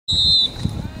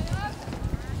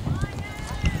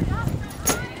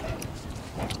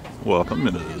Welcome.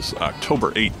 It is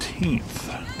October 18th,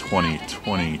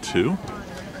 2022.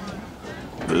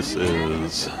 This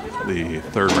is the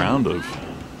third round of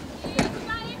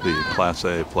the Class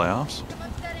A playoffs.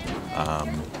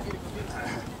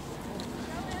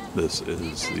 This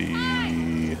is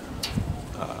the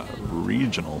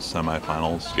regional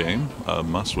semifinals game, a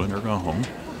must-win or go home,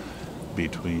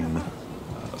 between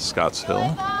Scotts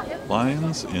Hill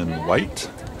Lions in white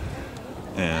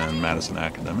and Madison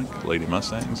Academic Lady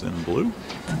Mustangs in blue.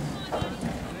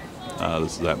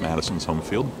 This is at Madison's home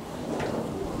field.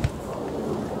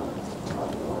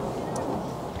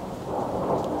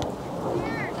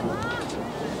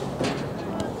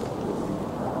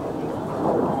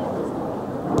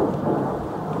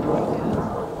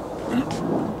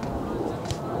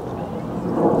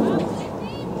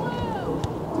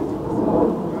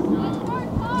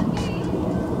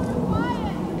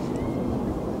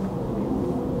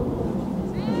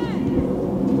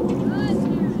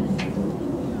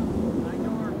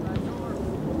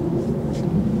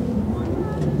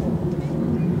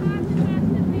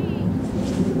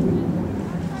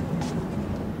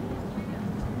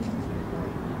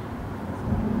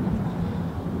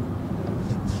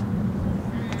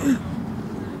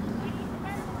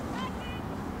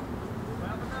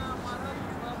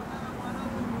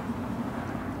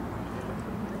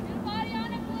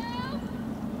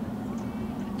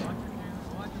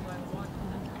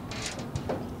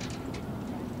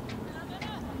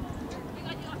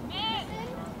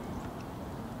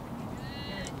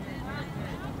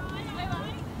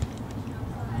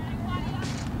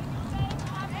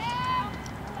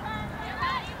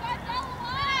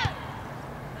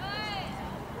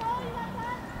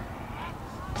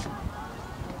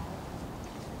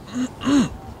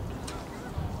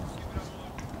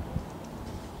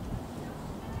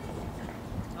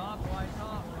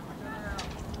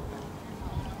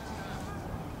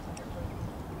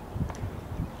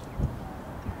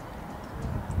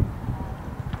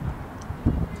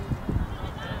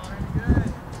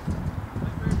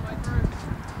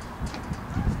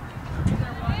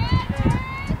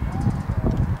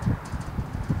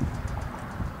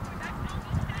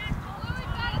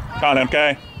 Come on,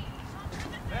 MK.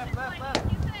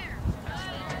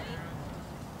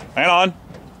 Hang on.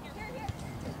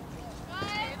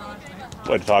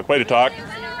 Way to talk, way to talk.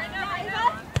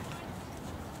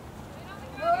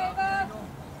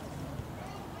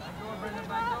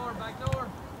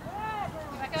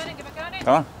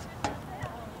 Come on.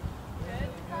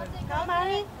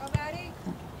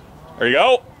 There you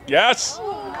go. Yes.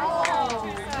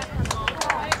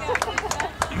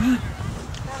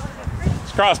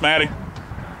 It's cross, Maddie.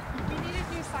 We need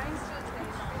a new signs to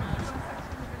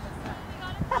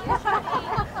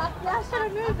Y'all should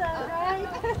have moved that, right?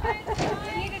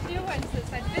 We need a new one that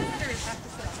said visitors have to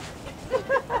sit.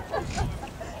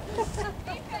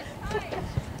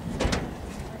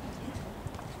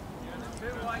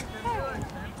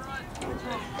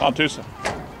 Come on, Tusa.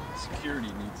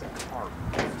 Security needs a car.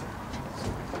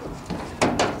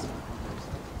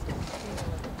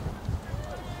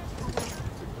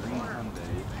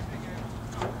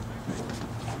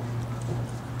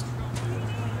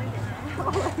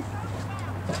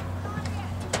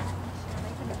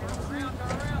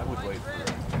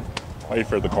 Wait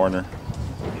for the corner.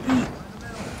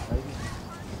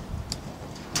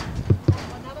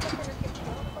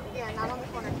 Yeah, not on the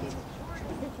corner, Keith.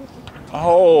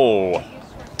 Oh.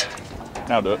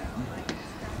 Now do it.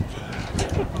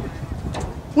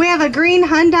 We have a green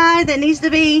Hyundai that needs to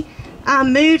be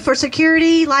moved for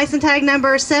security. License tag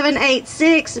number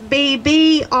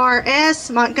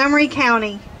 786BBRS, Montgomery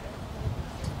County.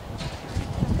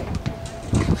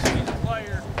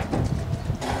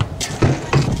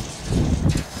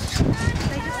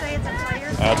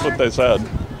 That's what they said.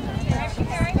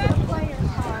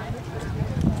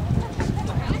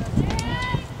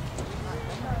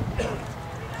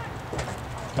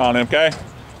 Come on, MK.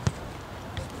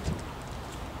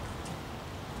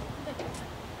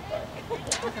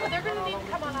 They're going to need to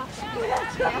come on off.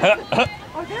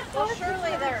 Well,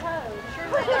 surely they're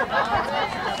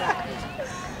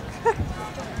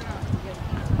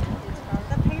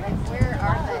the parents, where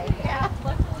are they? Yeah,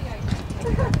 luckily I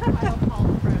don't call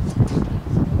the friend.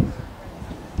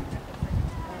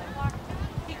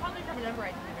 He called me from a number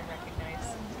I didn't even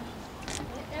recognize.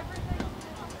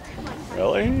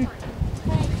 Really?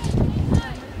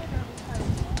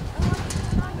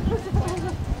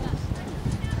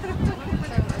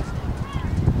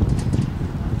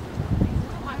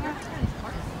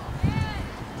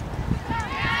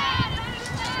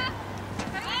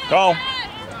 Go.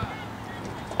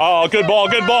 Oh, good ball,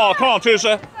 good ball. Come on,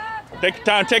 Tusa. Take your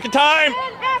time, take your time.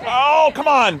 Oh, come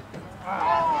on.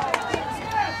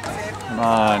 Come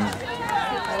on.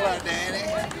 Hello,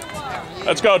 Danny.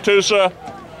 Let's go, Tusa.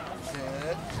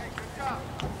 Good.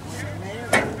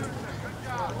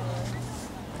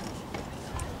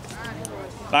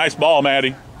 Nice ball,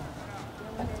 Maddie.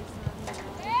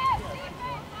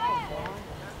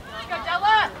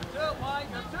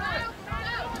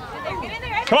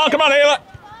 Come on, Ayla.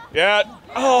 Yeah.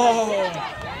 Oh.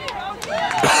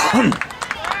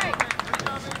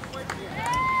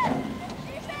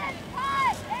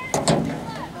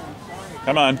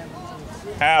 Come on.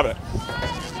 Have it.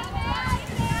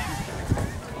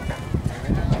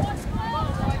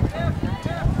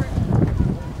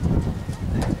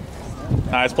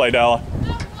 Nice play, Della.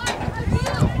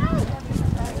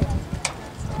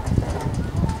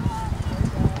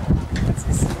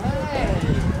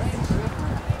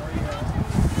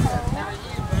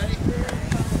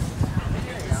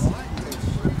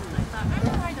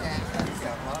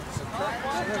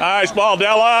 Nice ball,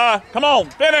 Della. Come on,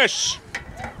 finish.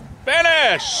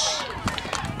 Finish.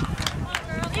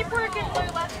 Keep working, Blue.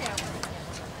 Let's go.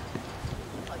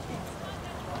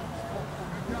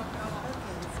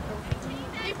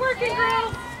 Keep working,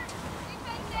 girls.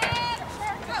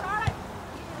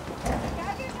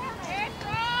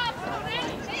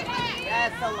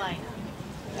 That's Elena.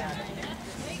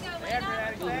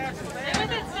 Stay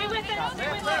with it, stay with it, stay with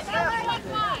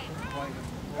it.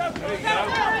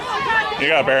 You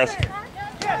got it, Paris.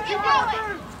 Keep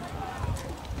going.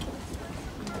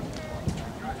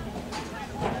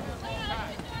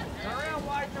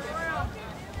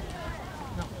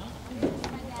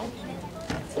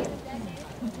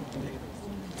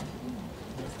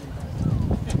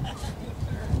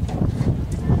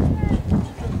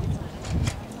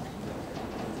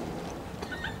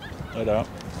 Let out.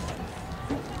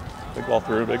 Big ball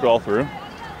through, big ball through.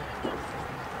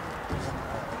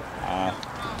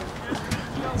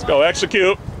 Let's go,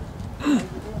 execute.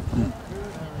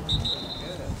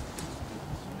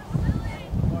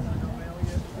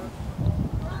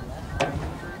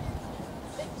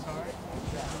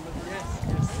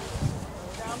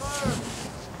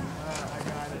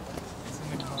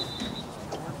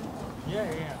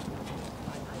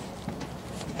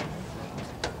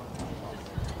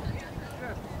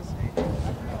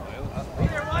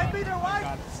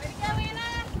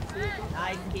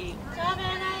 Nice kick.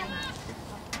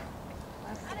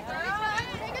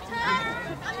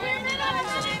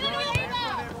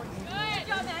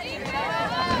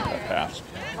 Pass.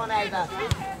 Come on, Ava. Good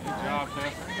job,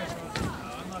 Tess.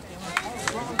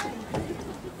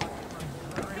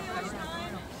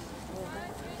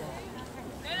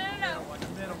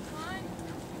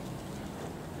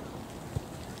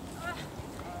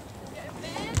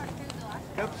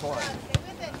 Good play.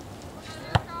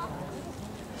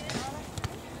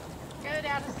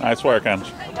 Nice work,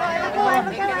 Ange.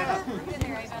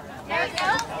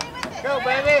 Go,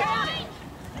 baby.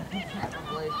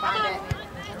 Find it.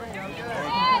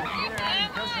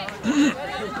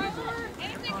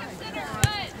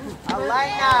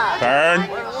 Elena. Turn. Good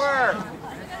work.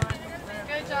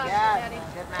 Good job, Yes. Daddy.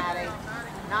 Good, Maddie.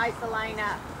 Nice, Elena.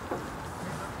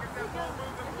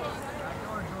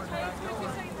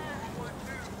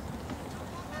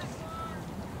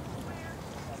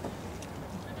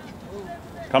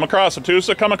 Come across,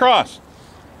 Atusa, come across.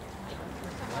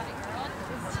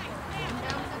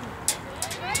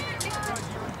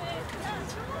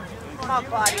 Come on,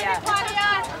 Claudia.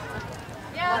 Claudia. Come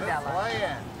on, Yeah. Della.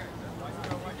 Playing.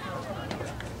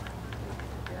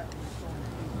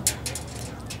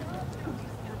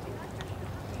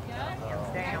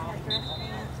 Down.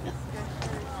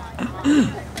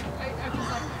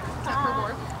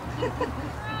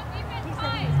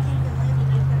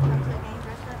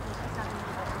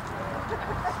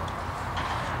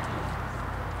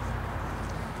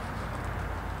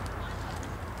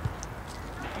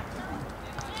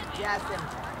 Justin.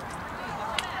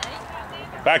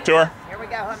 Back to her. Here we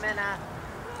go, Jimena.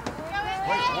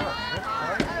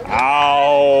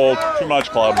 Ow, too much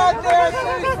club. Way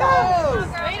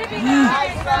to be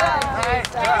Nice good. try. Nice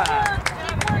try.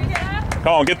 Keep working.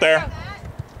 Come on, get there.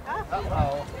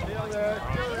 Uh-oh.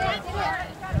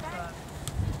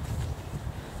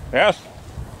 Yes,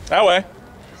 that way.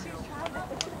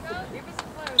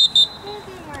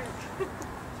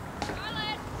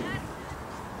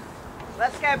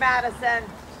 Let's go, Madison.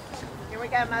 Here we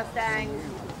go, Mustangs.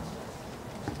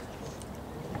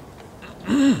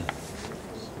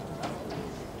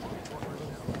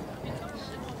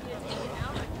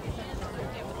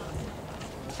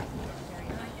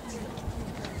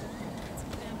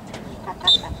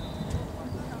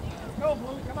 Go,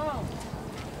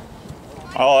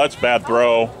 Oh, that's a bad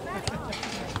throw.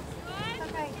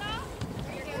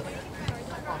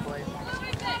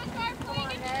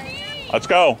 Let's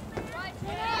go.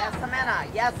 Yes, Amina.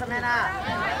 Yes, Amina.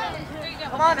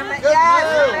 Come on, Amina. Yes,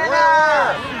 Amina.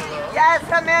 Yes,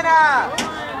 Amina.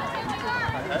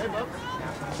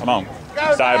 Come on.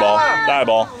 Die ball. Die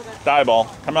ball. Die ball.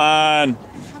 Come on.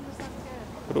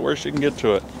 Put it where she can get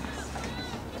to it.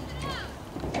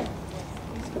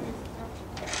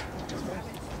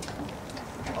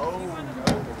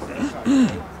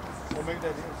 We'll make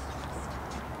that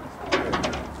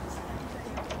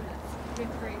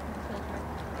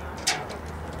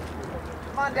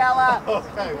Come on, Della.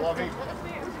 Okay, well, we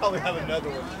probably have another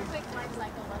one.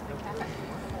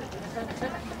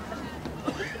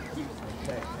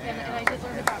 And I did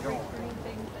learn about recruiting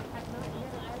things that have not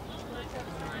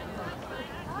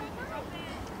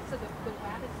so the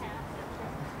rabbit hat.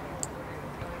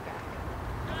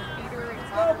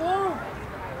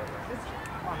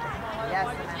 Yes,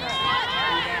 Amina.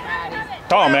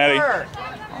 Come on, Maddie.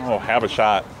 Oh, have a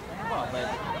shot. Come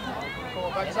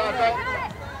on, backside, back.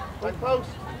 Back post.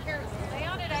 Stay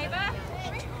on it, Ava.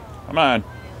 Come on.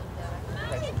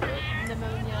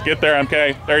 Get there,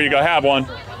 MK. There you go. Have one.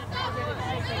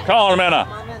 Come on, Amina.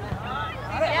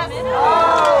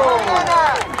 Oh,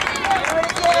 Amina. Do it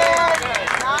again.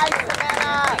 Nice,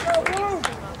 Amina.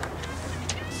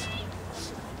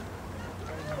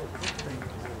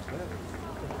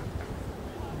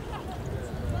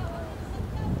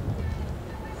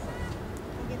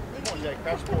 Come on, Jake.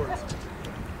 Crash the boards.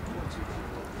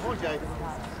 Come on, Jake.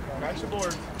 Crash the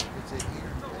boards.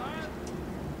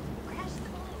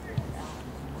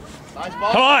 Nice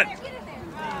ball. Come on.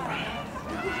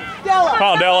 Della. Come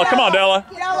on, Della. Come on, Della.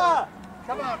 Della.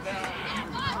 Come on, Della.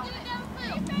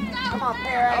 Come on,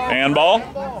 Paris. Handball.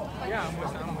 Come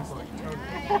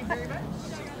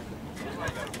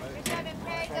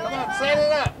on, set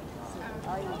it up.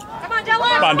 Come on, Della.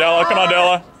 Come on, Della. Come on,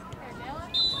 Della.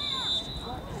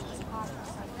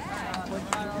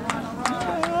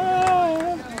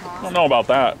 I don't know about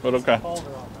that, but okay.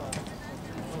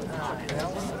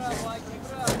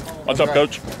 What's up,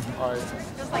 Coach?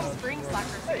 Just like spring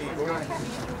soccer.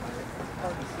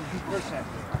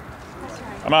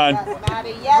 Come on.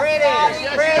 Maddie. Yes,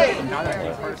 Maddie.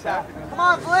 Come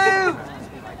on, Blue.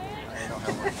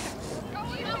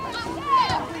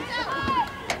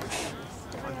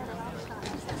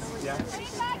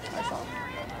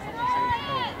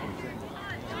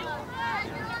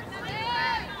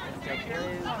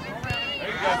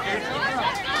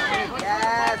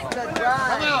 Yes, good run.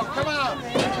 Come on, come on.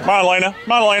 Come on, Elena.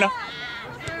 Come on, Elena.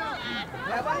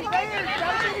 Nobody's there.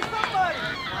 Gotta be somebody.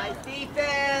 Nice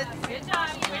defense. Good job.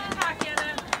 Way to talk, Anna.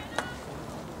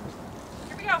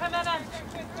 Here we go, Jimena.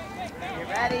 You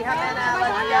ready, Jimena?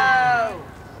 Let's go.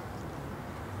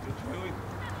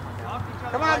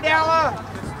 Come on, Della.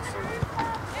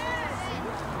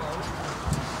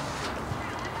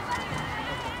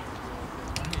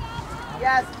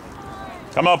 Yes.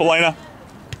 Come up, Elena.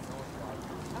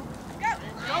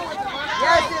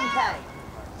 Yes, Impact.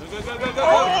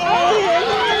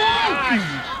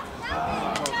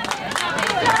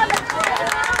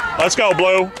 Let's go,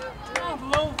 Blue. Come on,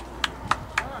 Blue.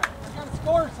 I got a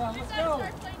score, son. Let's go.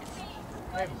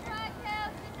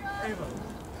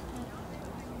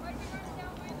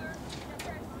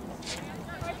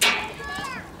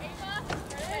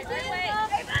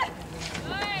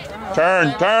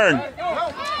 Turn, turn.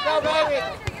 Go, baby.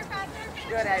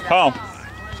 Good, Ava. Come.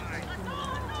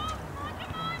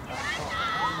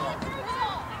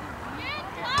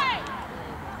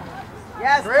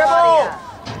 Yes, Dribble. Claudia.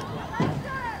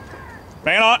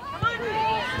 Man on.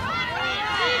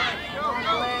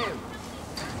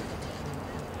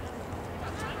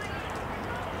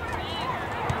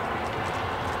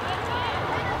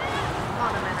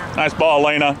 Nice ball,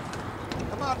 Elena.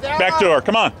 Come on, Della. Back to her.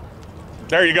 Come on.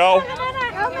 There you go.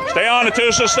 Stay on it,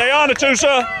 Tusa. Stay on it,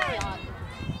 Tusa.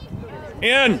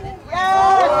 In. Yes,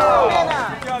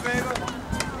 Good job, Ava.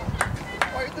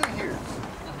 What are you doing here?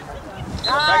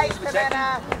 nice,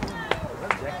 Savannah.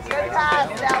 Good pass,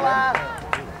 Della.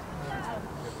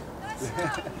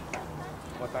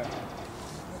 What time?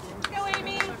 Go,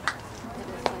 Amy.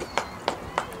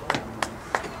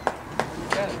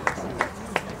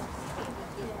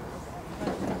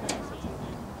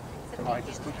 Oh, I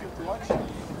just took you to watch.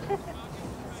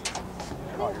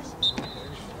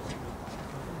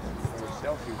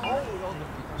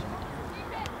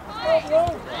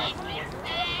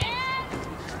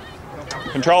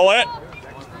 Control it.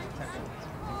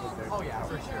 Oh yeah,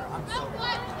 for sure. I'm so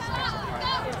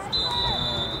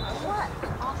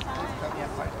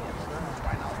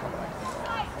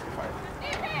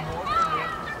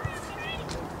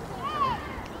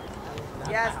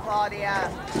Claudia.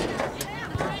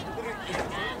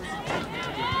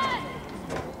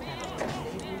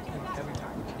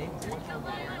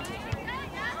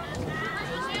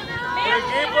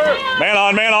 Man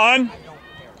on, man on.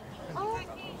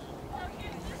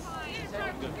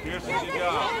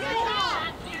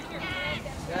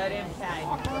 Good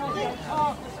impact.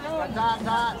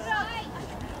 Dot.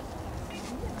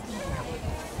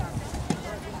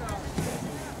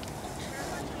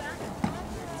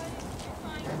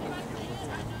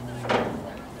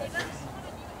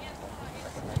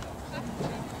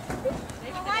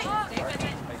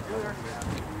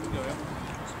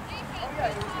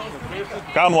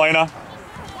 Come, Lena.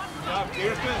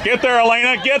 Get there,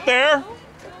 Elena. Get there.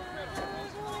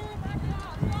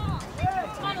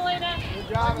 Come on, Elena.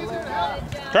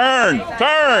 Turn.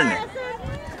 Turn.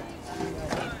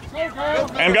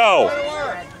 And go.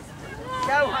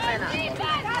 Go, Jimena.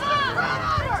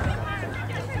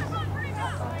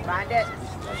 Find it.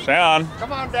 Stay on.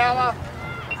 Come on, Della.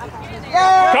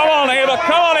 Yes! Come on, Ava.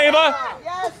 Come on, Ava.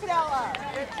 Yes, Stella.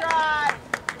 Good try.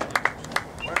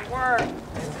 Good work.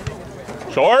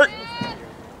 Short.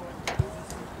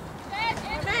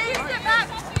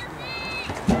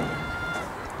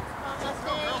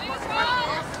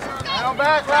 Down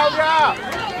back, Claudia.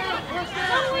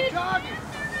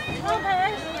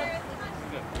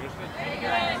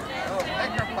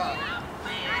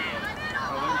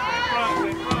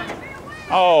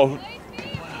 Oh.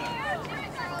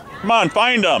 Come on,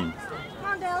 find them. Come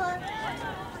on, Della.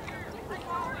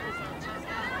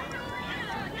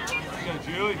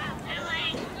 Julie.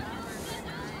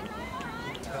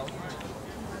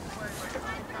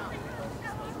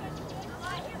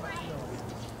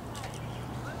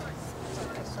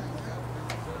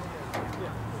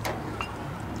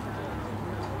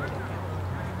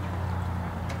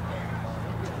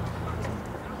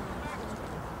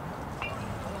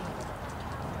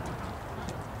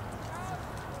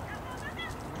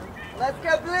 Let's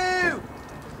go, Blue.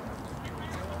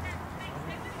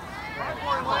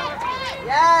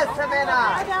 Yes,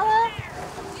 Jimena. Della.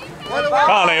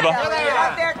 Come on, Ava. Get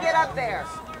up there, get up there.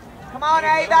 Come on,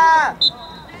 Ava.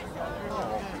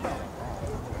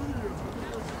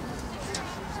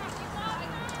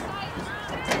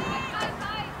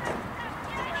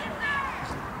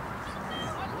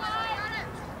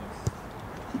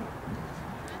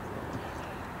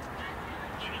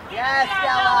 Yes,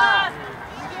 Stella.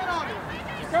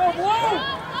 Go, Blue!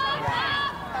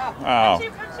 Wow.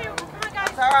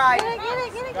 That's all right.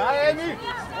 Get it. Got it, Amy. Want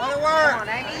to Come work. on,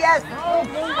 Amy, yes.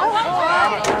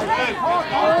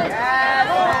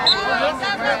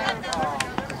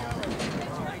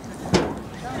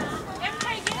 MK,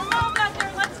 get involved out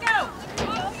there. Let's go.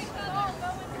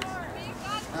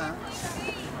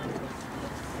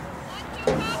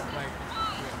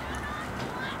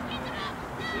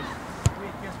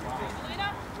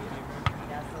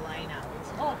 Yes, Elena.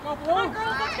 Go, Blue! Come on,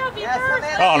 girls. Let's go. Be Yes, first.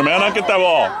 Jimena. Come on, man. I'll get that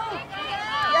ball.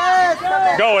 Yes,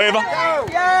 Jimena. Go, Ava.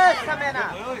 Yes, Jimena.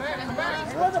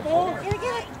 With the Blue! Get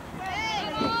it.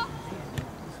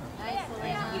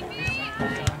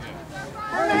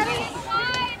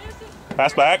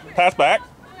 Pass back. Pass back.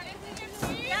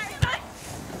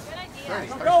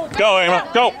 Go! Go, Ava.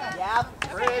 Go. Yep.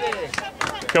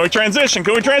 Pretty. Can we transition?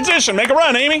 Can we transition? Make a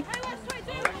run, Amy.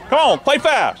 Come on. Play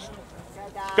fast.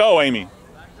 Go, Amy.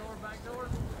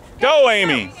 Go,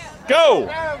 Amy. Go.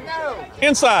 No.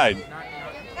 Inside.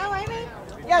 Go, Amy.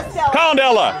 Yes, Stella. Come on,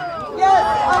 Della. Yes.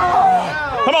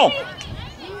 Oh. Come on.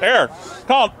 There.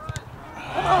 Come on.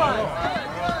 Go.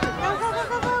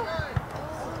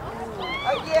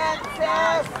 Again,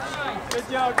 sis. Good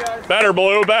job, guys. Better,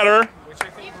 Blue. Better.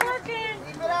 Keep working.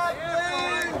 Keep it up,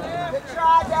 Blue. Good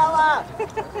try, Della.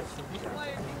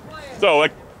 So,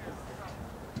 like,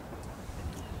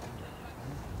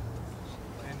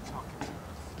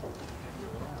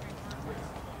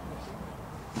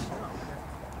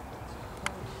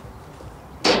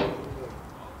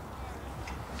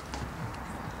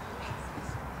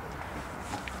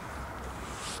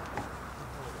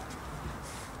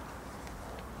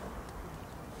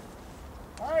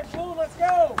 All right, Blue, let's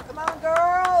go! Come on,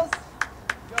 girls.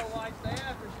 Go, White, stay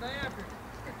after.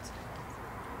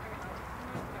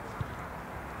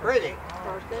 Pretty.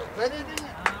 Put it in.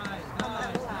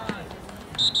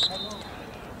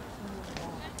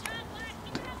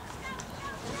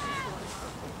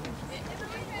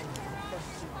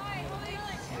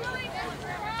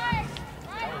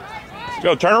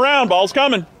 go. Turn around. Ball's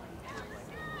coming.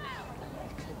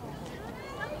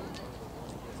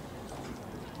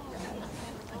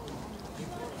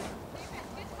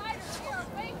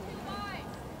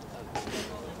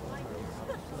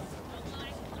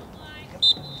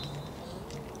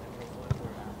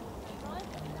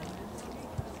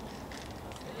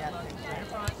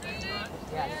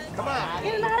 Come on.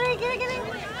 Get him out of here, get him.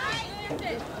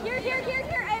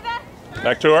 Here, Ava.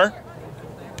 Back to her.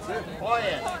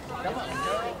 Quiet. Come on,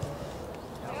 girl.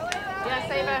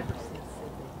 Yes, Ava.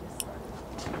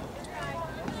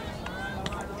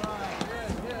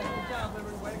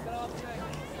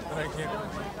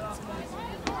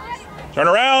 Turn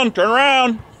around, turn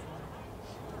around.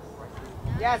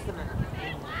 Yes, a minute.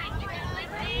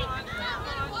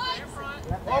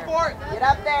 Go for it. Get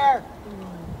up there.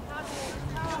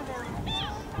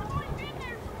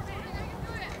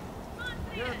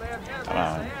 Come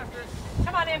on.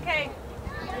 Come on, MK.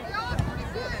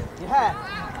 Yeah.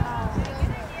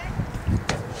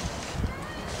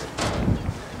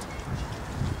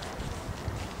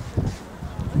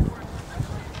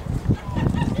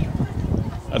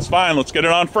 That's fine. Let's get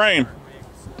it on frame.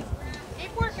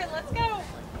 Keep working. Let's go.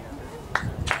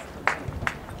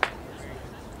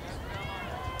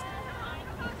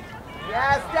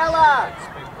 Yeah, Stella.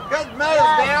 Good move,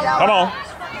 Stella. Come on.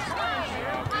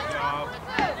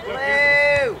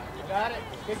 Blue. Got it.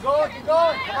 Keep going, keep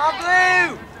going. Come on,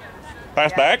 Blue.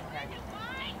 Pass back.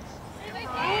 Come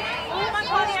on,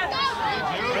 Claudia.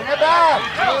 Bring it back.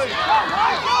 Go. Come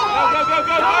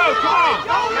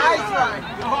on. Nice run.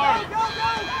 Go hard.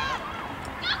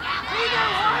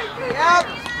 Yep.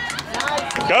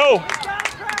 Nice. Go.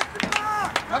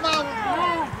 Come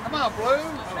on, Blue.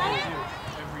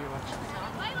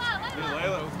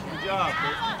 Layla, good job.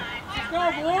 Let's go,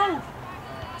 Blue.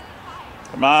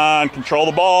 Come on. Control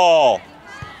the ball.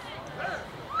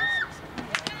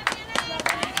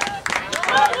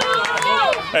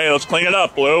 Hey, let's clean it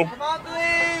up, Blue. Come on, Blue.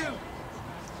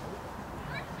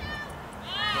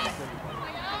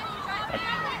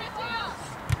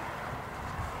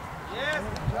 Yes,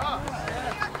 good job.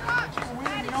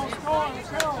 Win, you don't score. Let's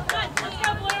go. Let's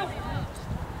go, Blue.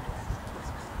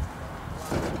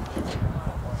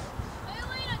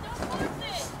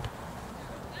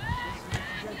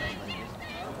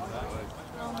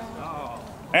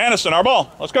 Madison, our ball.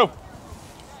 Let's go.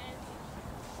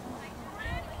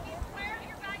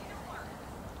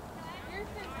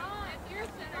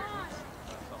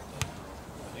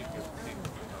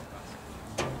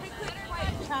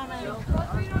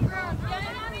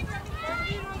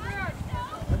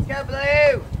 Let's go,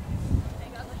 Blue.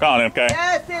 Come on, MK.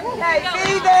 Yes, MK.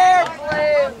 Be there,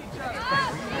 Blue.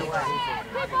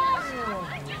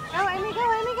 Go, Amy, go,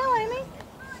 Amy, go, Amy.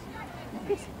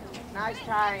 Nice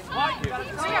time.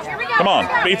 Here we go. Come on.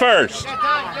 Be first. Get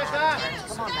time.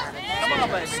 Come on, Madison. Come on,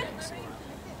 baby.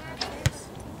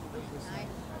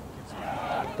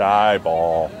 Die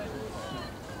ball.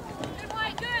 Good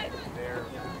play, good.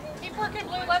 Keep working,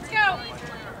 Blue. Let's go.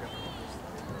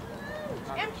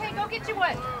 MK, go get you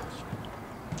one.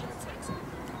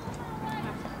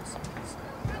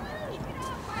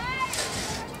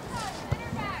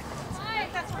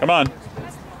 Come on.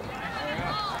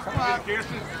 Come on,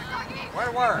 Kirsten. Way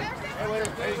to work.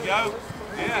 There you go.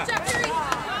 Yeah.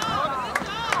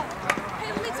 Hey,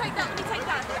 let me take that.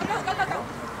 Go.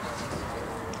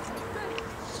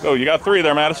 Let's go. You got 3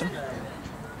 there, Madison.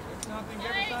 Something,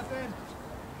 give her something.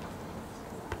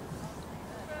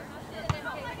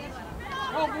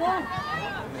 Go, Blue.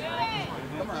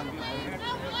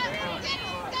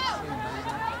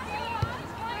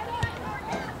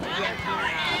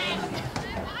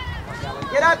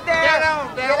 Get up there. Get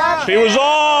on, Get up She was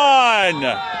on.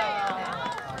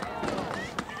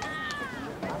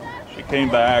 She came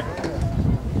back.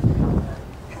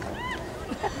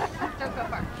 Don't go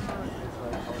far.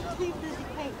 Steve, does he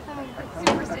paint some?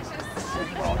 Superstitious.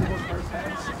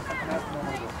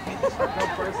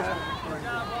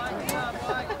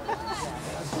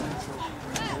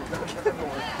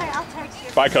 Hey, I'll text you.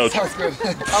 Bye, Coach. Sounds good.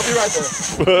 I'll be right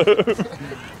there.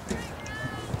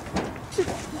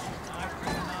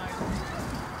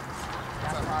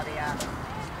 Claudia.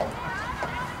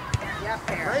 Yep,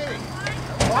 there.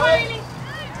 Brady.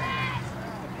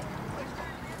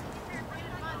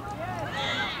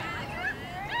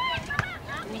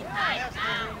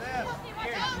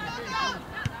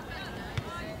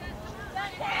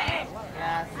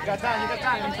 Yes. You got time, you got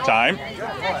time. Time.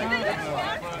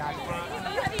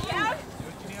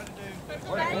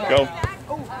 Go.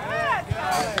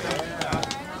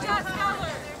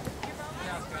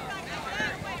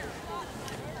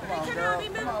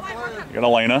 You got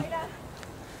Elena.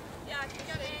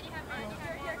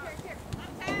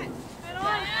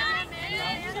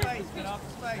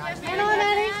 Hang on,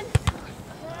 Maddie.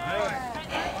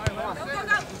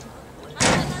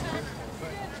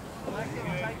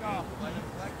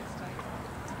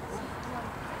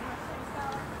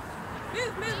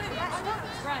 Move.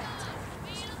 Right.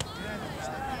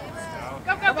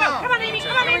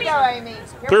 go, Amy. Here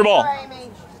Through we ball. go,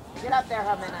 Amy. Get up there,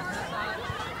 Jimena.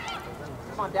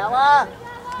 Come on, Della.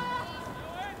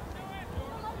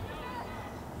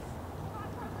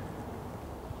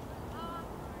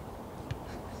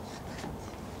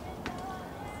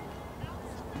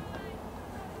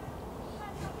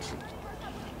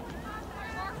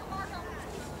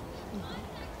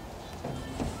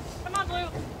 Come on, Blue.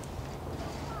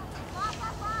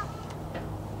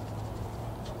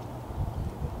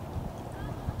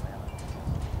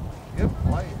 Good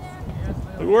play.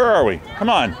 Where are we? Come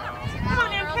on. Come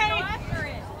on, MK.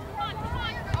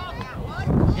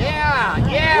 Yeah,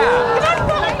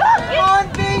 yeah. Come on,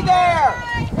 be there.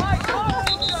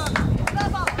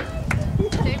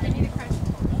 Dave, we need a crunch.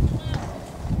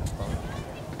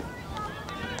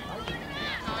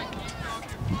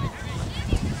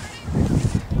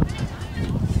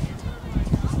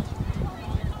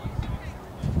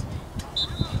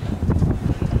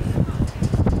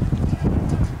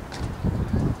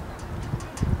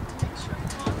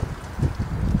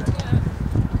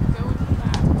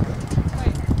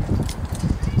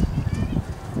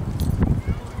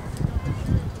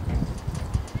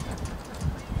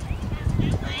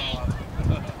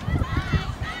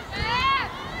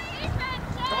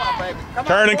 Come on, baby. Come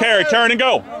Turn on, and carry. Blue. Turn and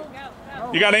go. Go,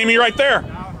 go. You got Amy right there.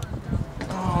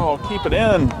 Oh, keep it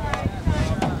in. Come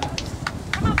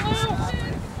on, Blue.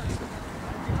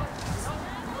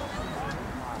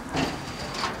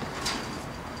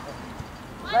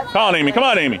 Come on, Amy. Come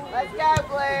on, Amy. Let's go,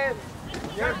 Blue.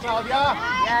 Here, Claudia.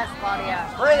 Yes, Claudia.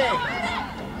 Pretty.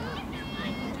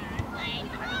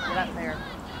 Get up there.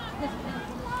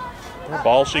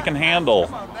 Ball she can handle.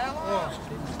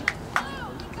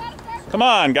 Come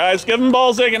on, guys. Give them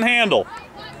balls they can handle.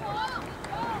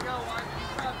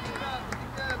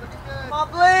 Come on,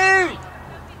 Blue.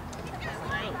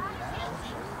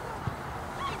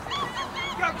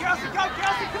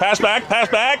 Pass back. Pass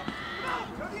back.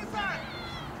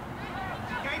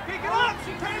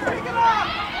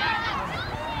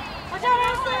 Watch out,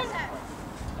 Allison.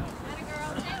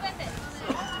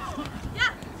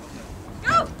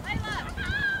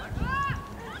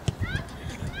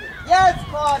 Yes,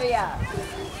 Claudia.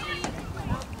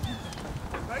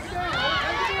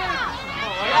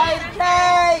 Right,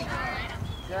 Kate.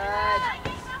 Good.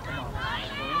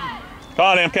 Come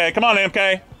on, MK. Come on,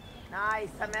 MK. Nice,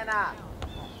 Jimena.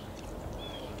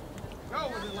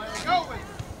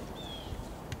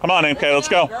 Come on, MK. Let's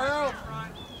go. Girl.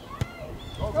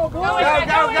 Go, Come on,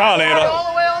 Ava.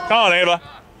 Come on, Ava.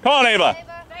 Come on, Ava.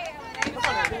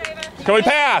 Can we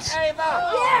pass? Way to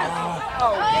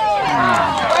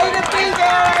be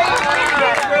there, Amy.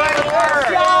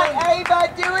 Good job, Ava.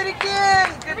 Do it again.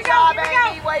 Good job,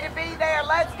 Amy. Way to be there.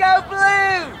 Let's go,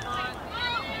 Blue.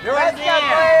 Do it Let's go,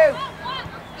 again. Blue.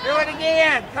 Do it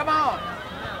again. Come on.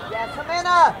 Yes,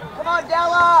 Jimena. Come on,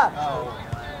 Della.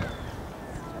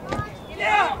 Good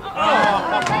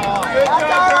That's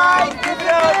job, all right. girl. Good Keep it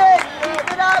up.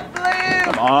 Keep it up, Blue.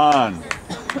 Come on.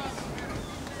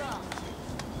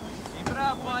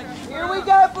 Here we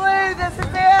go, Blue. This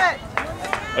is it.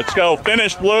 Let's go.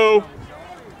 Finish, Blue.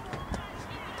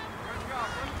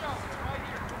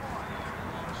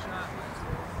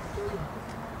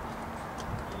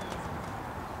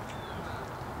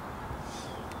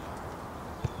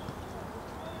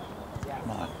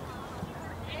 Come on.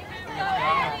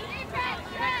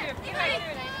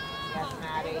 Yes,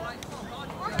 Maddie.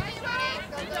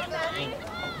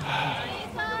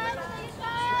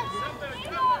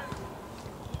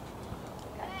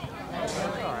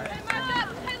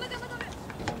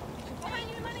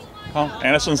 Oh,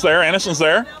 Anderson's there. Anderson's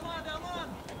there.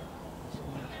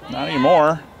 Not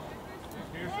anymore.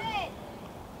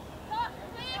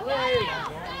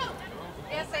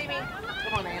 Yes, Amy.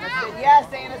 Come on, Anderson.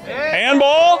 Yes, Anderson.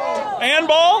 Handball.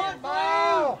 Handball.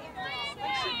 Ball.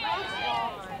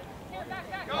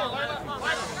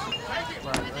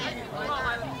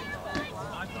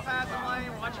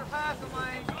 Watch your passing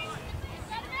lane.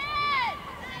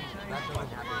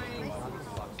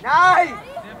 Nice.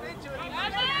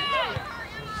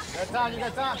 You got time. You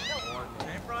got time. Stay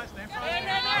in front. Stay in front.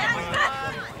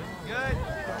 Good.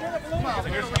 Come on,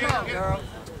 girl. Good,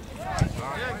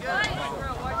 good.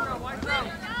 White girl.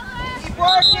 Keep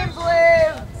working,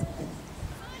 Blue.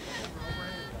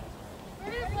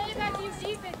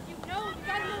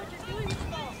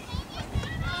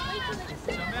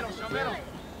 Show middle.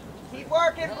 Keep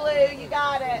working, Blue. You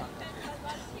got it.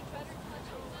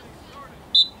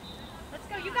 Let's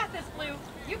go. You got this, Blue.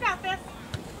 You got this.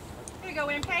 Here you go,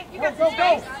 MK. You got Go, this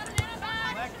go. space.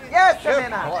 Yes, Good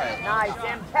Jimena. play. Nice,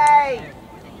 MK.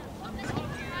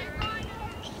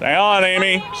 Stay on,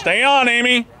 Amy. Stay on,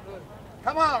 Amy.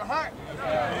 Come on, Hart. Do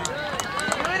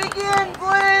it again,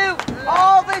 Blue.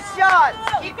 All the shots.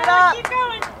 Keep it up. Keep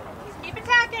going. Keep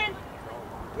attacking.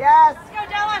 Yes. Let's go,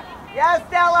 Della. Yes,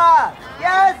 Della.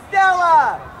 Yes,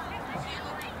 Della.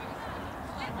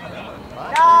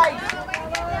 Nice.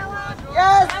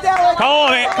 Yes, Della. Come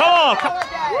on, Aunt. Come on.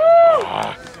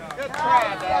 Good Nice,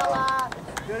 try, Della.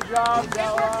 Good job, Good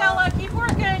Della. work, Della. Keep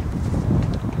working.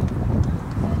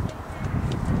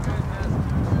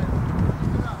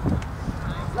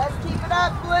 Let's keep it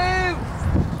up, Blue.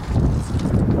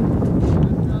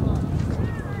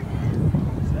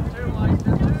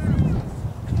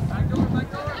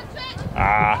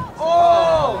 Ah.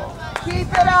 Oh, keep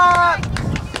it up.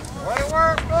 Way to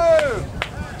work, Blue.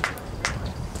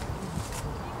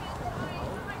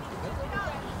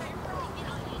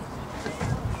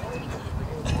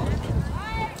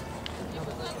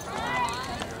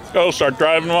 Let's go. Start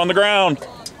driving them on the ground.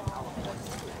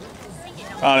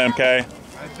 On MK.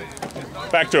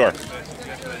 Back to her.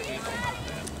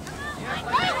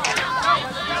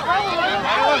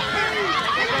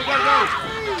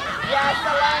 Yes,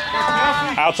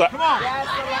 Elena. Outside. Yes,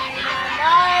 Elena.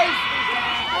 Nice.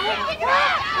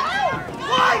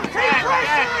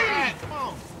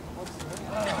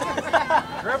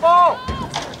 Dribble.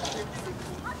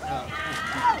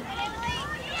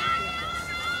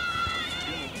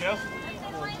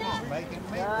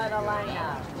 Good,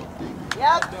 Elena.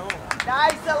 Yep.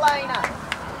 Nice, Elena.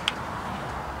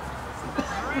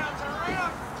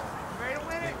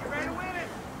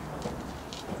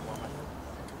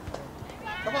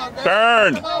 Come on, Della.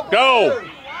 Turn. Come on, Go. Blue.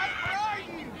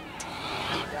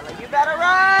 Della, you better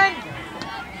run.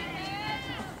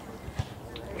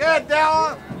 Good,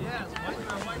 Della.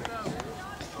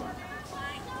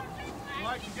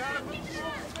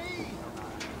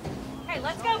 Hey,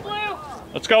 let's go, Blue.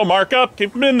 Let's go. Mark up.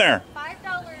 Keep them in there. $5 to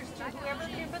whoever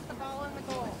can put the ball in the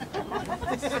goal. I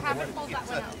haven't pulled that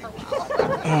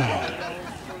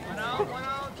one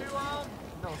out for a while.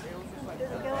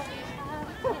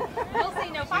 We'll see.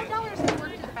 No, $5 has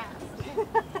worked to the best.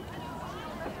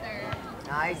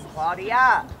 Nice,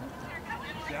 Claudia.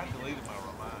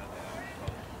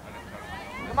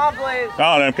 Come on, Blue.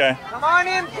 On MK. Come on,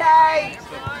 MK.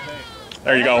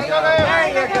 There you go. There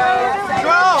you go.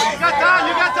 Control. You got time.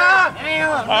 You got time.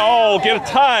 Oh, get a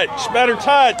touch. Better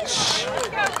touch.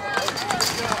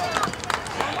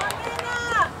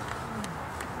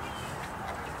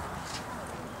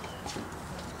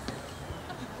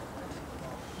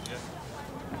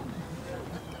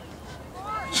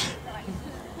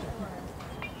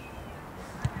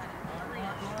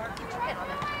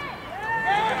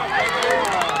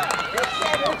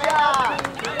 Good job.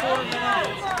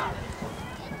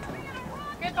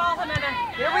 Good ball, Jimena.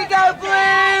 Here we go,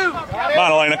 Blue. Come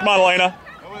on, Elena. Come on, Elena.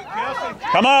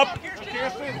 Come up.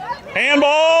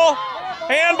 Handball.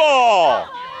 Handball.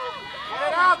 Get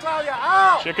it out, Claudia.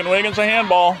 Out. Chicken Wiggins a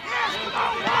handball. Come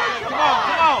on.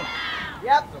 Come on.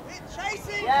 Yep.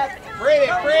 Yes. Pretty,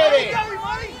 pretty. Here,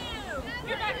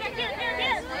 back, here.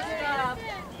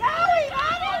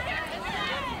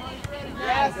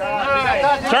 Yes.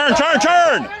 Turn, turn,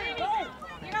 turn.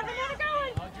 You got Jimena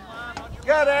going.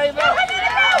 Good, Ava.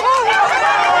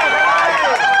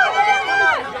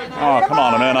 Oh, come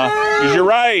on, Amanda. Use your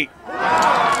right. That's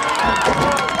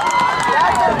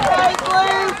okay,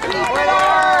 Blue. Keep it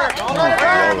up.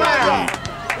 Very well.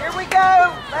 Here we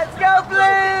go. Let's go,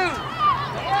 Blue.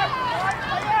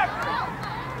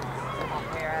 Come on,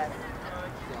 Paris.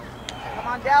 Come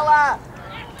on, Della.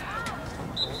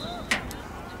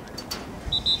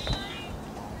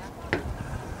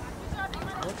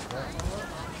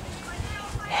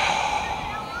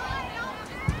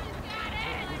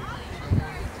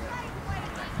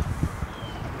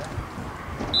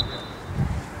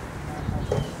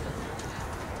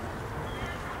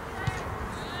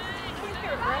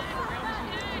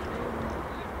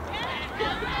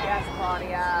 Yes,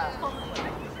 Claudia.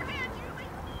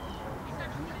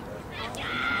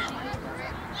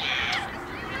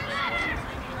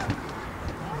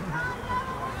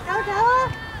 Go,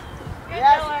 Della.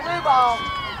 Yes, blue ball.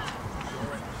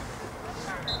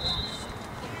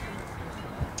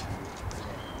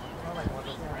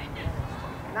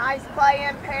 Nice play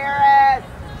in Paris.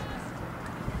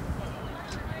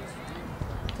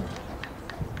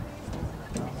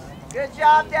 Good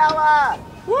job, Della.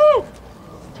 Woo!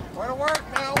 Way to work,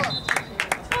 Della.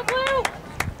 Go, Blue.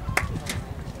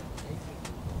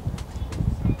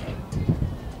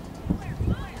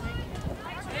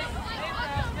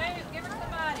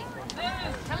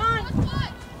 Come on.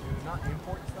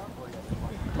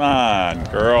 Come on,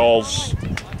 girls.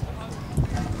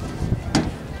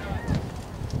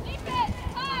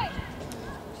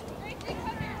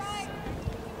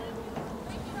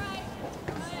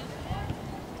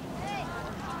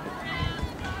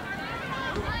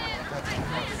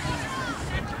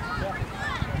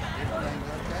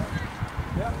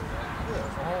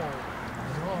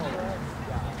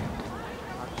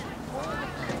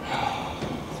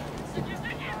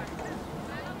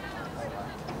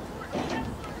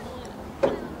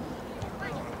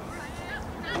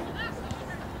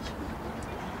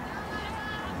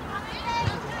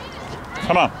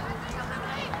 Come on.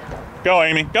 Go,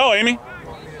 Amy. Go, Amy.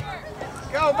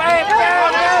 Go, baby,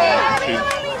 go!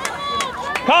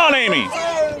 Come on, Amy.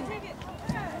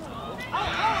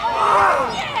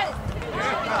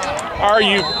 Are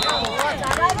you?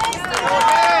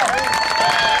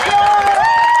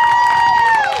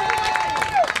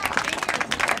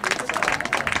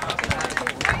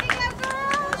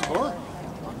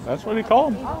 That's what he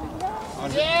called him.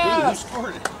 Who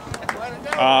scored it?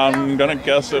 I'm gonna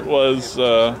guess it was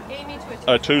Amy took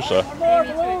Atusa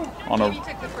on Amy a.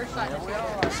 took the first shot.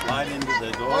 Slide into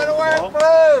the goal. Way to work, Ball.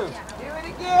 Blue! Do it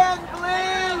again,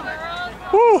 Blue!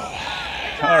 Whew.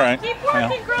 All right. Keep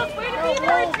working, girls. Way to be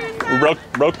there, Atusa.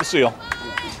 We broke the seal.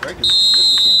 This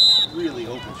is some really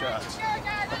open shots.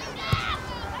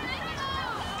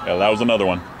 Yeah, that was another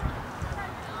one.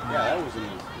 Yeah, that wasn't. It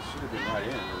should have been right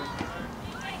in.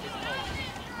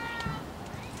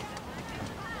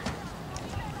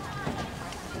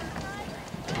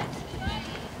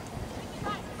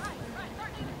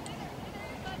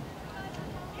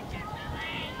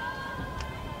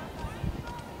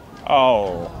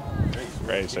 Oh,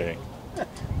 crazy.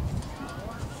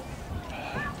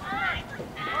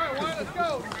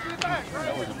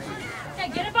 Okay,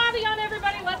 get a body on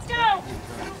everybody. Let's go.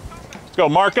 Let's go.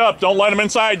 Mark up. Don't let them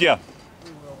inside you.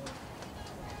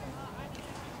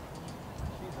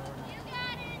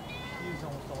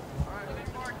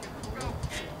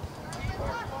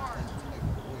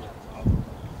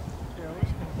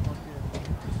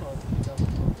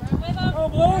 Go,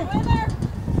 Blue!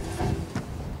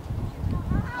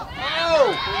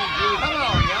 Come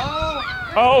on, y'all!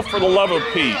 Oh, for the love of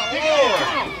Pete. Blue!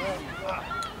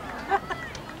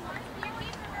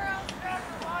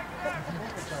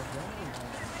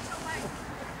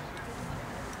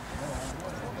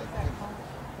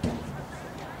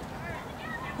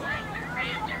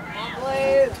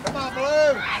 Come on,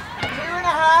 Blue!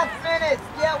 2.5 minutes.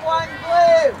 Get one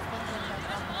Blue.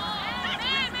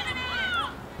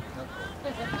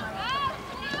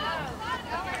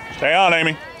 Stay on,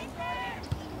 Amy.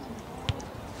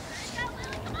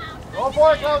 Go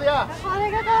for it, Claudia.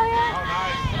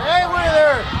 Hey,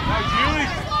 Wheeler.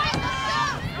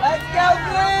 Let's go,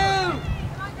 Blue!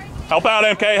 Help out,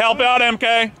 MK. Help out,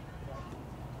 MK.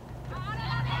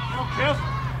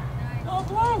 Go,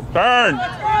 Blue! Turn.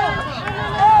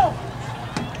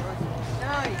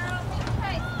 Nice.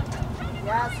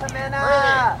 Yes, Amanda.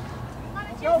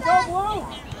 Go, Blue!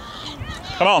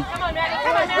 Come on. Come on, Maddie.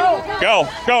 Come on, Maddie. Go.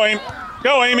 Go, Amy.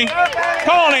 Go, Amy.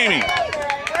 Come on, Amy.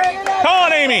 Come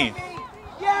on, Amy.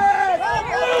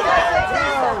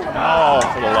 Oh,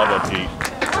 for the love of Pete.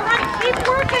 All right, keep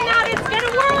working that. It's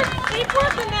gonna work. Keep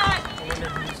working that.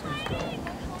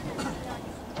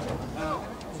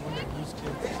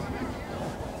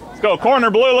 Let's go. Corner,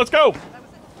 Blue. Let's go.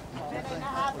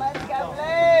 Let's go,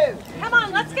 Blue! Come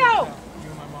on, let's go.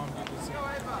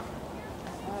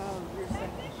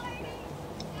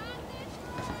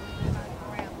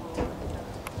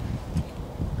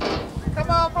 Come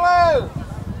on, Blue!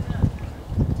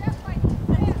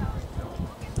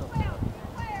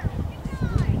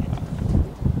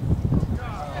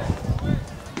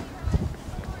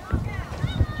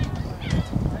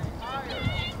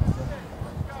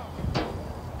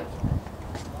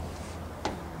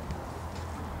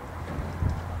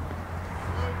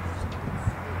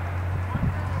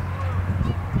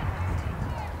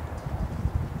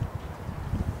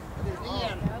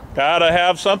 Gotta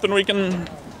have something we can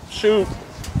shoot.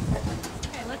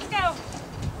 Okay, let's go.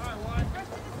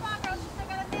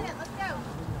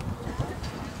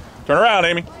 Turn around,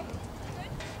 Amy.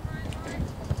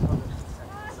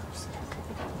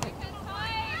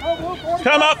 Go, Blue! 45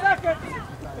 Come up. seconds.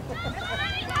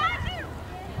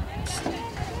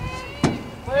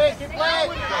 Play, keep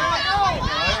playing.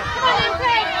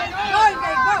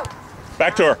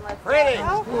 Back to her. Pretty.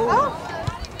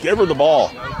 Give her the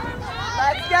ball.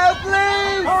 Let's go, Blue!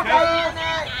 Stay in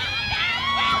it!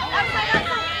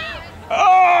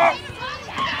 Oh!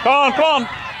 Come on, come on.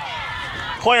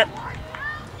 Clear.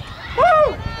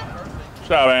 Woo! Good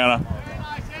job, Anna.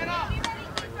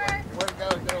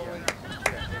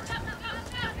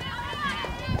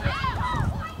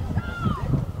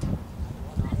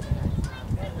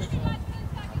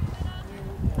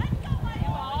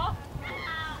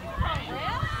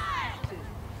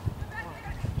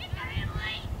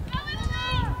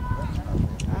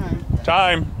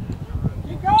 Time.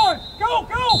 Keep going! Go, Go,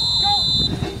 go, go.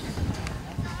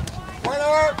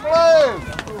 Winner, blue.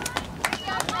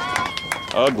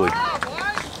 Ugly.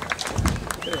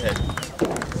 Could have had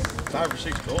 5 or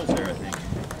 6 goals there, I think.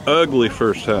 Ugly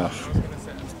first half.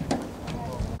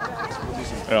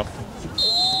 Yeah.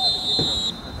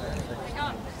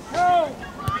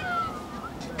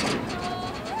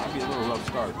 Might be a little rough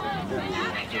start.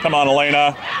 Come on,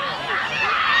 Elena.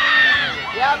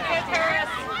 Yep.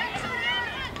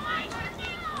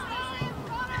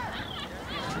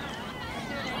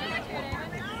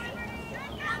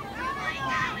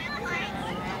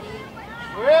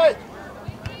 Good.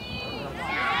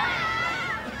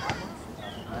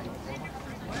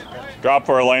 Drop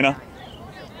for Elena.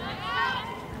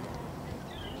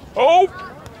 Oh!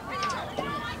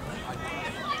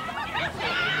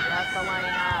 That's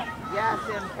Elena. Yes,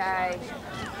 MK.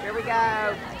 Here we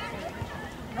go.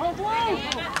 Go, blue.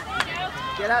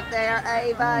 Get up there,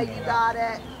 Ava. You got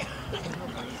it.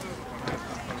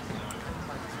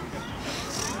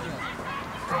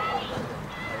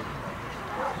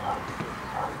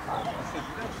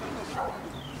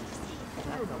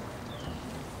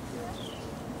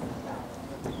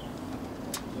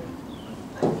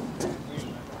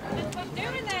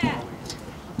 Doing that.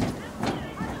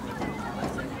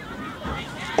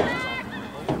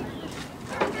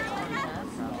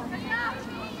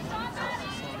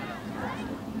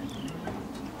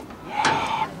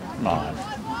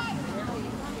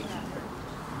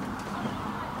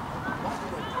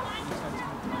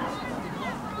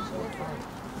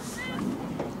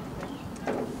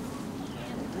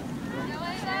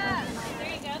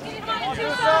 2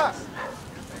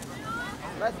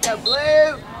 Let's go,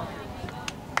 blue.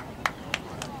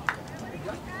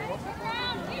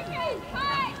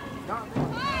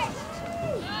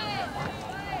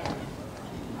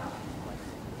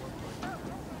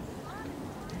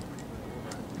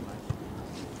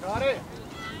 Got it.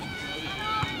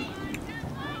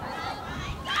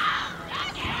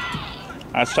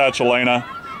 Nice touch, Elena.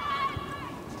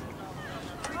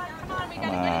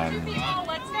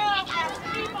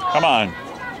 Come on.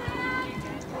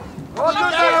 Go,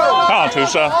 Tusa. Come on,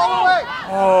 Tusa. All the way.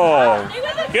 Oh,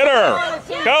 get her.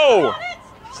 Go.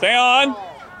 Stay on.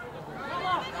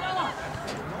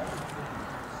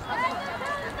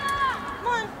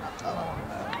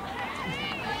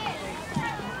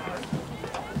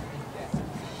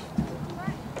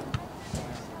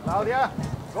 Claudia,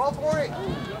 go for it.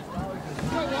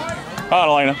 Come on,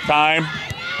 Elena. Time.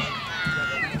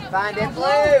 Find it,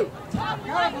 blue. Got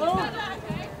it, blue.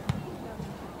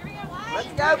 Let's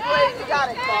go, blue. You got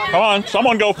it, Claudia. Come on.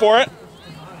 Someone go for it.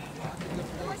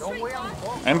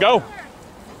 And go. Come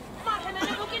on,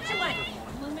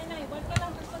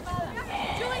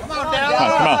 Come on, Della.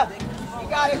 come on. You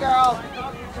got it, girl.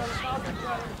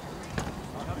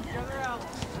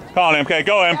 Come on, MK.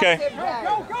 Go, MK. Yes, MK.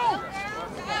 Go, go.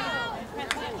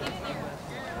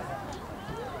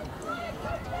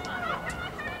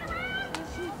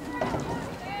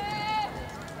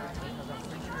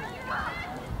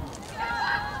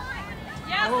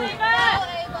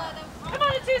 Come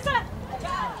on, Tusa.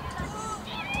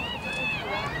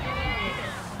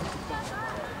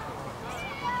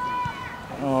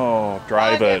 Oh,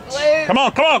 drive Find it. Blue. Come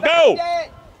on, go. Find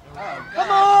it.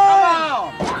 Come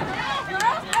on.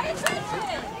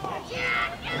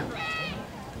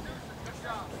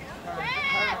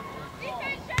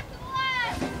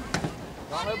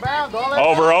 Don't let bound. Don't let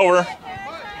Over.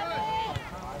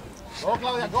 Go,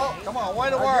 Claudia, go. Come on, way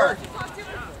to work.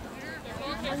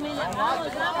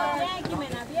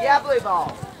 Yeah, blue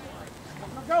ball.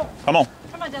 Come on.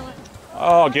 Come on, Dylan.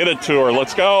 Oh, get it to her.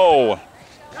 Let's go.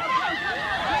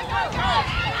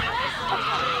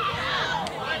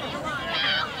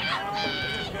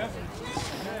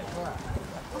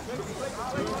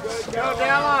 Go,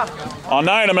 Della. On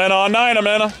nine a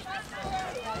minute.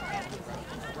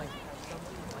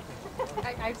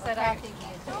 I've said I think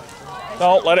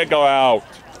Don't let it go out.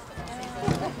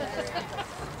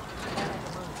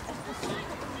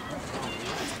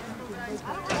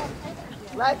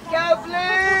 Let's go,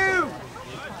 blue.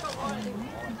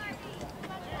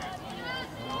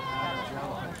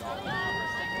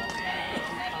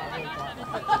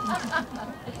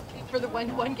 for the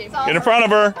one game. Get in front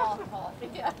of her.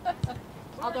 Yeah.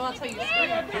 Although I'll tell you. Yes,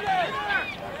 Keith.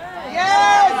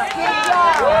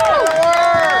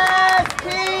 Yes,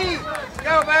 Keith.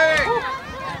 Go, baby.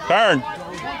 Turn.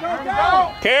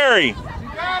 Go. Carry. You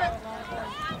got it.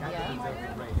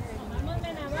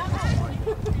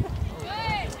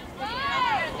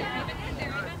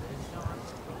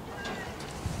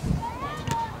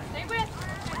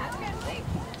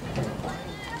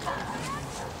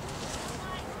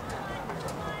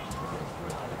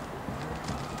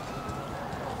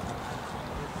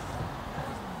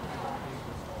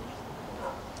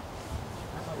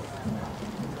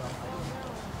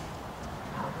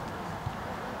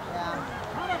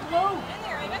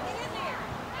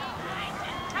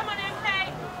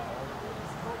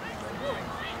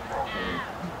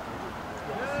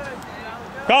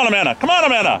 Come on, Amanda. Come on,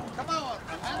 Amanda. Come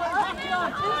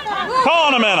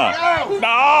on, Amanda.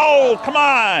 No, come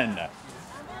on.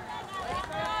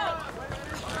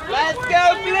 Let's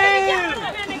go, Blue.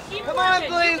 Come on,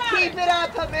 Blue. Keep it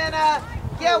up, Amanda.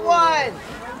 Get one.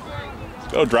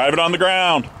 Let's go drive it on the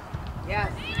ground. Yes.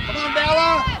 Come on,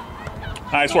 Della.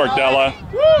 Nice work, Della.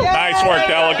 Yes. Nice work,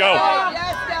 Della. Go.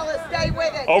 Yes, Della. Stay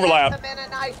with it. Overlap. Yes, Amanda.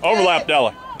 Nice. Overlap,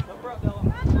 Della.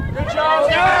 Good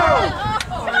job.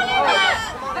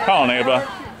 Come on, Ava.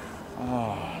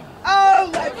 Oh,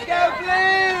 let's go,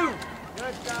 Blue.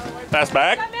 Pass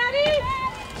back. Run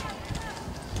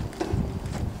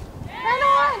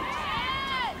on!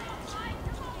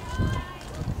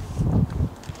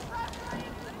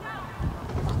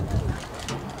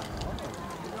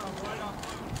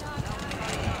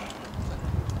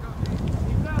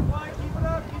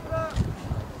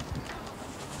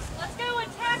 Let's go,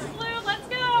 attack, Blue. Let's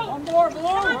go. One more, Blue.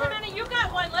 Come on, Amanda, you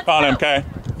got one. Let's Come on, go. MK.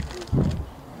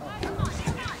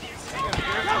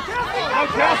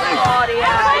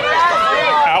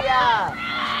 Out.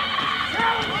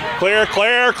 Clear,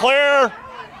 clear, clear. You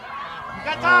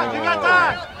got time. You got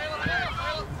time.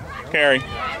 Carry.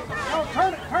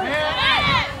 Turn it, turn it.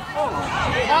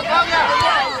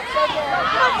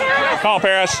 Come on,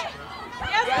 Paris.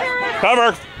 Yes, Paris.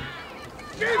 Cover.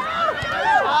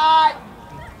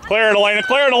 Clear it, Elena.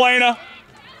 Clear it, Elena.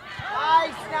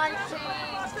 Nice, 19.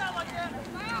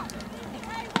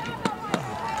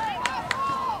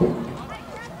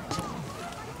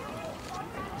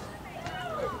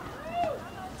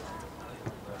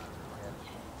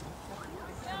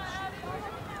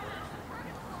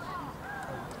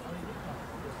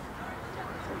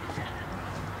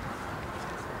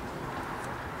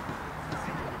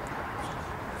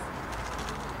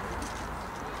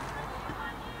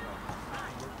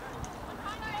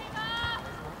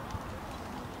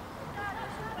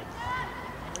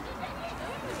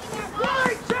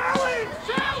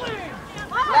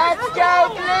 Let's go,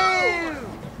 Blue!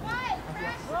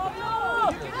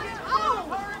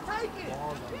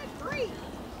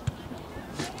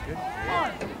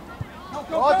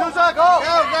 Go, Tusa, go.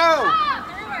 Go, go.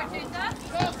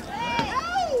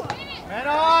 Man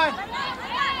on.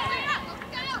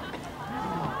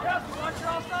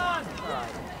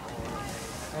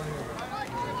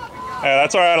 Yeah,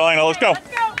 that's all right, Elena. Let's go. Let's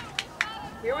go.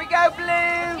 Here we go, Blue!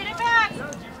 Get it back.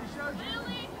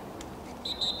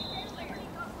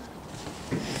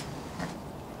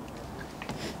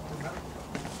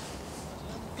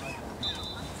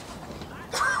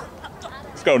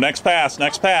 Let's go. Next pass.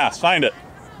 Next pass. Find it.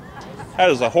 That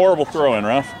is a horrible throw in,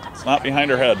 Ruff. It's not behind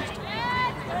her head.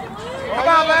 Come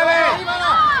on, baby.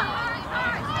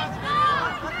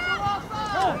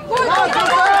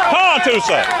 Come on,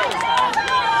 Tusa.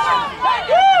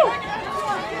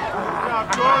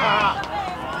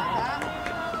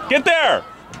 Get there.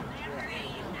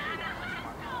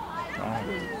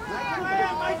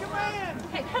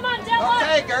 Hey, come on, Della.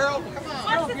 Hey, girl. Come on.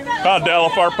 Watch the Come on, Della,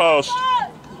 far post.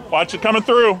 Watch it coming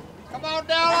through. Come on,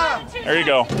 Della. There you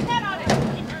go.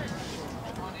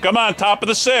 Come on, top of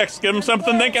the six. Give them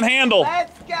something they can handle.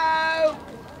 Let's go!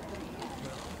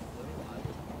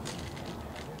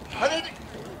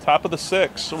 Top of the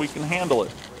six so we can handle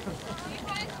it.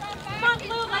 Come on,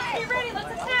 Blue. Let's be ready.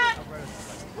 Let's attack.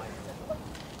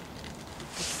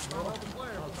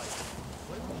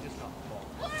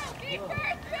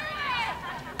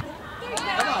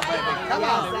 Come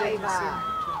on.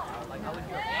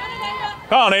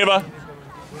 Come on, Ava.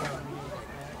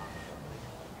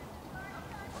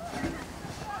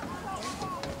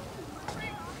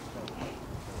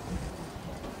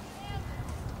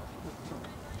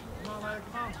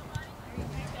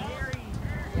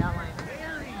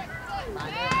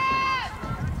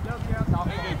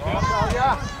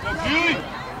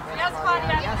 Yes,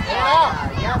 Claudia.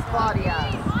 Yes, Claudia.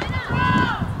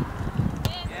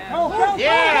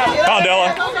 Yeah. Come on, Della.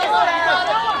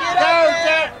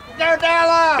 Go,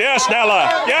 Della. Yes, Della.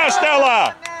 Yes,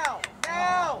 Della.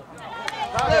 Now.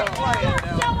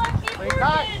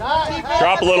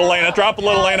 Drop a little, Lena. Drop a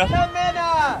little, Lena.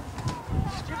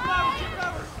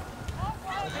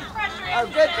 Oh,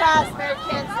 good pass, Mary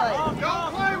Kinsley.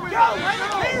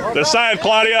 This side,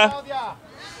 Claudia.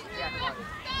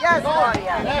 Yes, Claudia.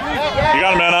 Yes, You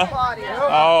got him, Anna. Claudia.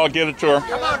 Oh, get it to her.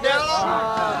 Come on,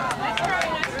 Della.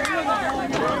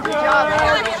 Good job,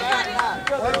 Mary.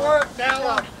 Good work,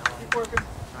 Della. Blue,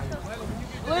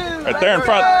 Right there in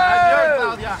front.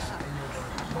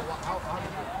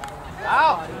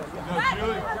 Out.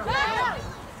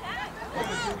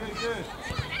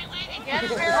 Yes,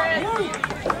 Paris.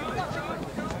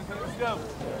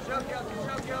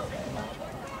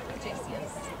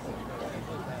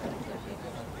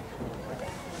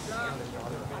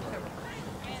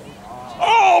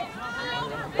 Oh!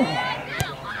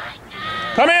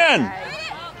 Come in!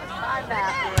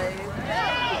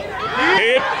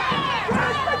 Hit.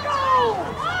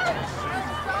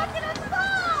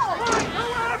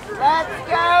 Let's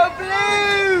go,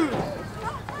 Blue!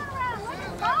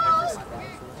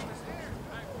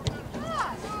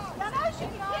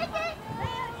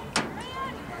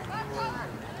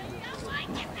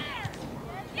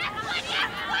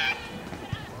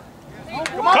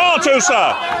 Come on, Tusa!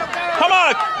 Come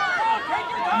on!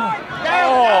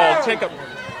 Oh, take a...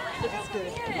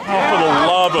 Oh, for the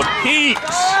love of Pete!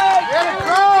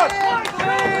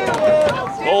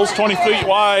 Goal's 20 feet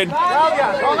wide.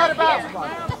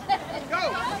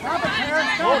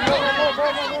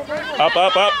 Up,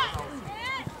 up, up.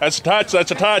 That's a touch,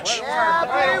 that's a touch.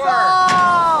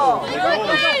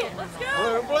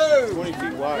 Blue, blue. 20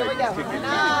 feet wide.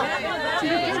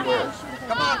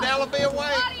 Come on, Della, be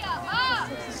away.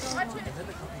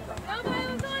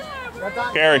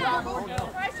 Carry.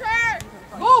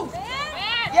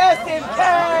 Yes, MK!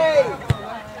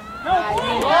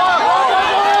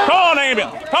 Come on, Amy.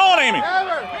 Come on, Amy.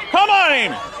 Come on,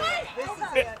 Amy.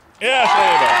 Yes,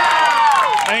 Ava.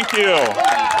 Thank you.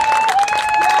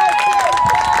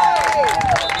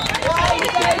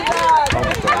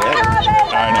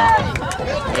 I know.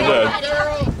 They're dead.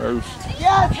 Bruce.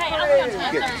 Yes,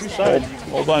 Get two sides.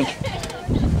 Whole bunch.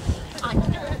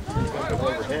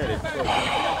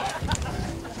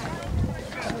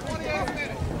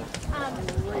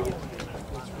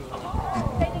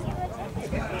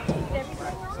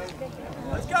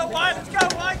 Let's go, White. Let's go,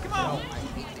 White. Come on.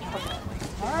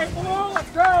 All right, Blue.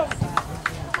 Let's go.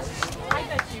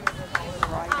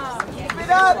 keep it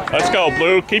up. Let's go,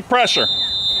 Blue. Keep pressure.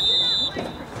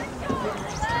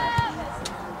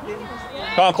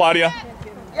 Come on, Claudia.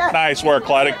 Yes. Nice work,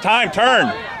 Claudia. Time,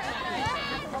 turn.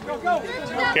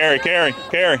 Carry, carry,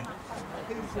 carry.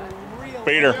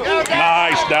 Beat her.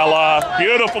 Nice, Della.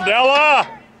 Beautiful, Della.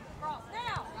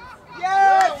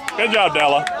 Yes. Good job,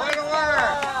 Della.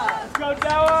 Let's go,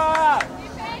 Della.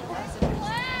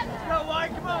 Let's go,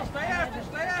 White. Come on. Stay after it.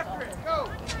 Stay after it. Go.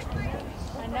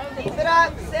 Keep it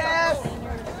up, sis.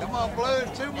 Come on, Blue.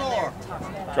 Two more.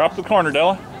 Drop the corner,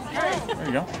 Della. There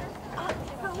you go.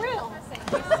 For real.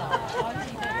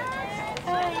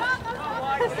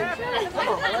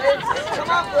 Come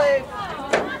on, Blue.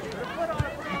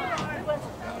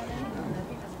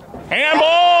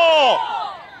 Handball!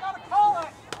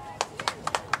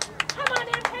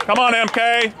 Come on, MK.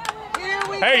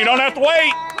 Hey, you don't have to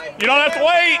wait. You don't have to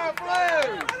wait.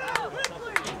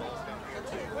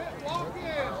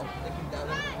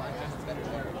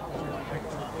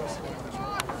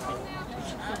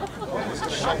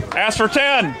 Ask for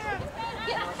 10.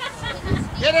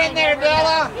 Get in there,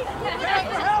 Della.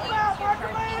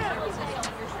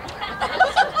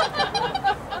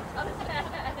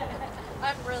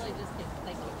 I'm really just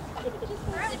kidding.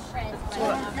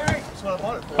 That's what I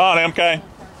bought it for. Come on, MK.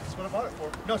 That's what I bought it for.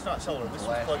 No, it's not solar. This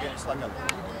one's plug-in. It's like a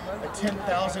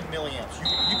 10,000 milliamps.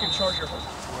 You can charge your phone.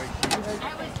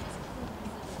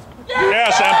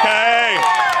 Yes, MK.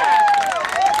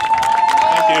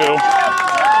 Thank you.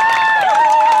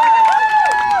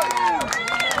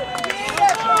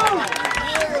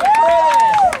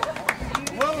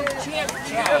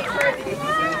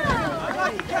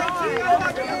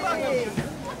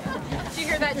 Did you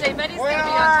hear that, Jay? Betty's going to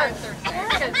be on time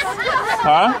Thursday.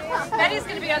 Huh? Betty's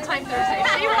going to be on time Thursday.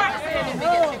 She walks in and we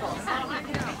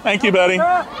get 2 goals. Thank you, Betty.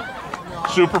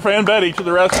 Super fan Betty to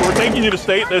the rest. We're taking you to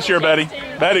state this year, Betty.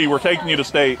 Betty, we're taking you to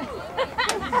state.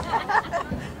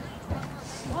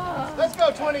 Let's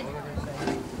go, 20.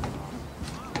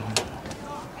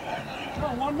 Come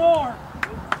on, one more.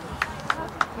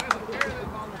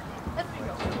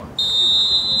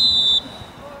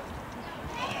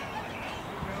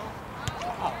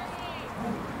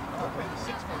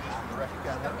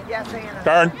 Yes, Anna.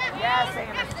 Turn. Yes,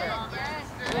 Anna.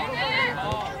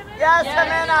 Yes,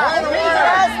 Amanda.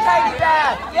 Yes, Katie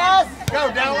Beth. Yes. Go,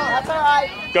 Della. That's all right.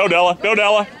 Go, Della. Go,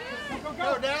 Della.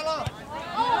 Go, Della.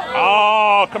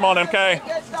 Oh, come on, MK.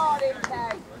 Good start,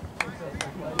 MK.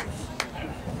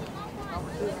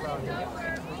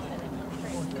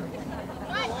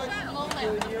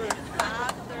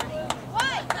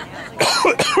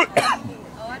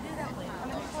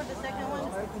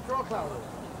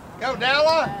 Go,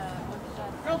 Della.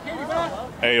 Go, Katie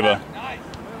Beth. Ava.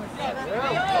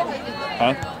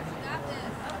 Huh?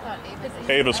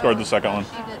 Ava scored the second one.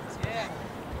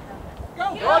 Go.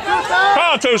 Come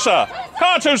on, Tusa. Come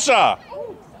on, Tusa.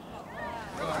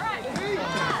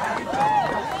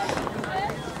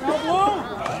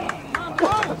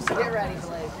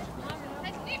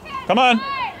 Come on.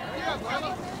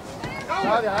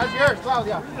 Claudia, that's yours,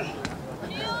 Claudia.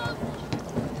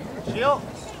 Shield.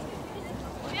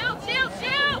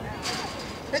 Shield!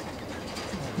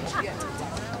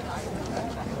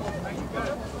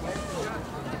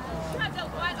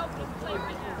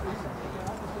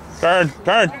 Turn.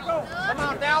 Come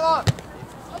on, Della.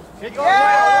 There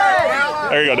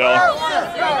There you go, Della.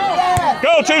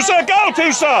 Go, Tusa! Go,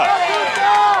 Tusa!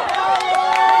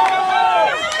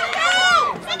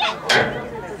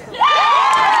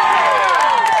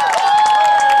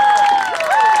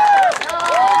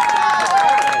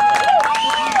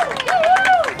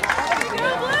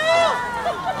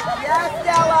 Yes,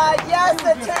 Della. Yes,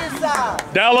 Atusa.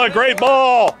 Della, great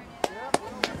ball.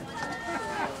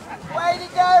 Way to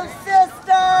go,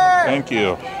 sister. Thank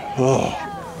you. Huh?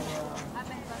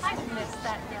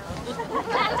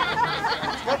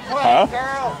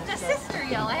 The sister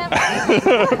yell. I have.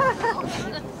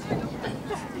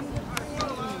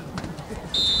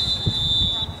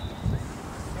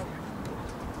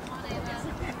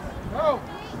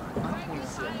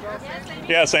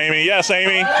 Yes, Amy. Yes,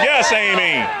 Amy. Yes,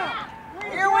 Amy.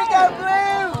 Here we go,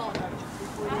 Blue.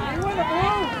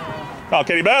 Oh,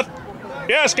 Katie Beth.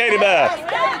 Yes, Katie Beth. Yes,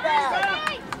 Katie Beth.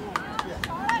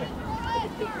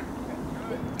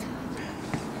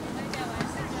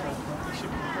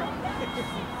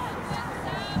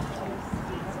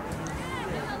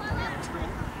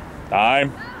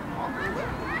 Time.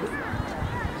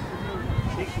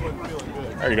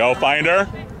 There you go. Find her.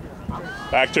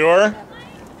 Back to her.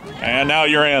 And now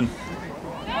you're in.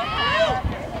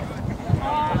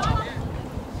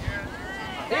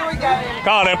 Here we go.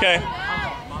 Come on, okay.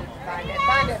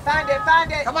 Find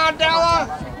it. Come on, Della.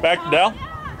 Back to Dell.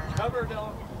 Cover,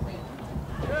 Della.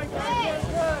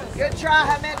 Good try,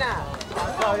 Jimena.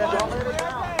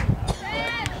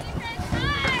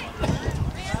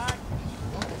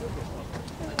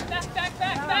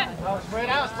 Back. Spread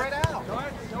out.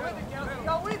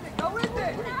 Go with it, Charlotte.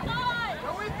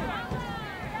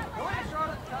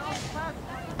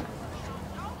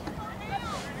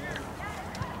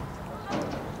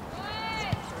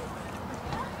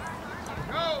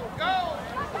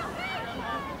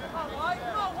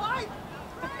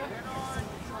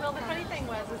 Well, the funny thing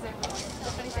was,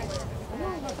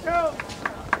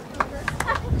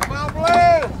 Come on,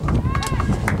 Blue.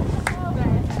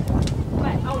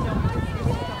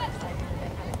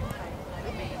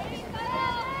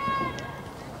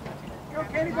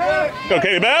 Go,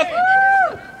 Katie Beth.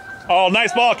 Oh,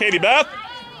 nice ball, Katie Beth.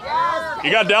 Yes.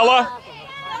 You got Della.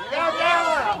 Go,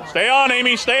 Della. Stay on,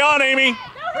 Amy. Stay on, Amy.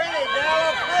 Pretty,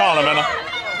 Della. Come on, Amanda.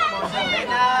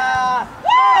 Jimena.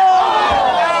 Nice.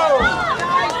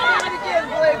 Do it again,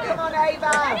 Blue. Come on,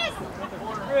 Ava.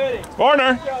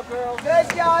 Corner. Good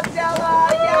job, Della.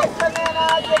 Yes, Jimena.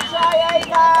 Good try,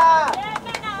 Ava.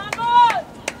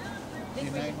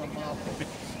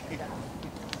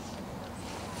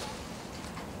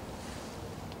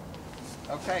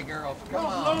 Okay, girls, come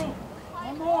on.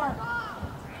 One more.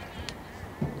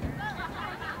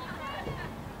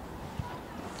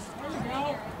 There you go.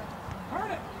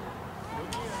 Turn it.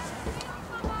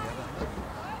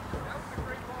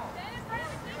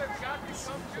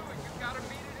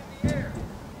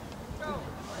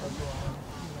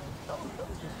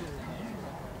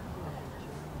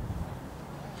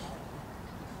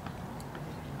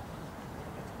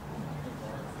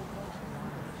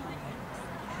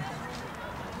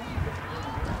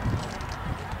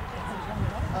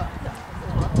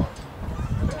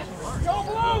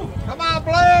 Come on,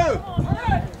 Blue.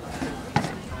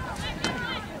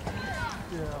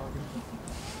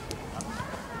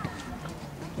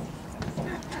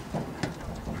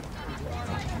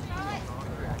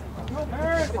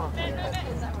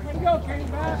 Way to go, Katie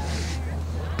Beth.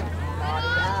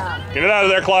 Get it out of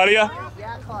there, Claudia.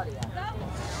 Yeah, Claudia.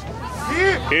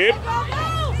 Keep.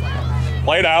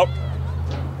 Play it out.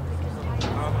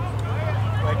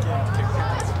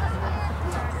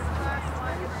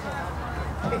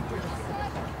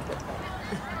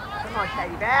 Come on,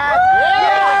 Katie Beth.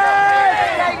 Yes,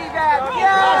 Katie Beth. Yes.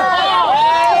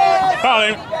 Come on,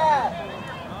 Amy. Katie Beth.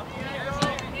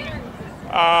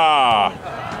 Ah.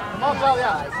 Come on,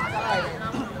 Claudia.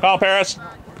 Come on, Paris.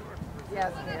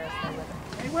 Yes, Paris.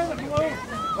 Stay with it, Blue.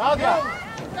 Claudia.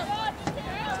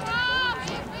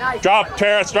 Nice. Drop,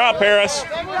 Paris. Drop, Paris. You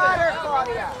got her,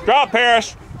 Claudia. Drop,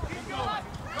 Paris.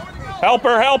 Help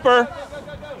her. Help her.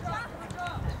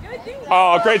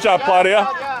 Oh, great job, Claudia.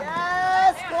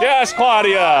 Yes,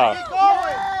 Claudia. Yes,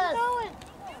 Claudia.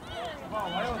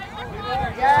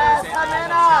 Yes. Yes,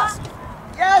 Jimena.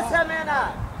 Yes, Jimena.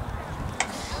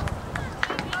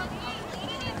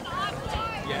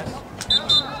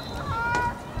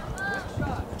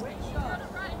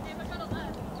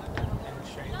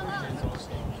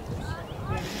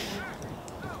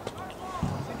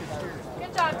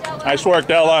 Nice work,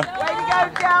 Della. Way to go,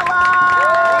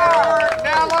 Della!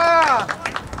 Della!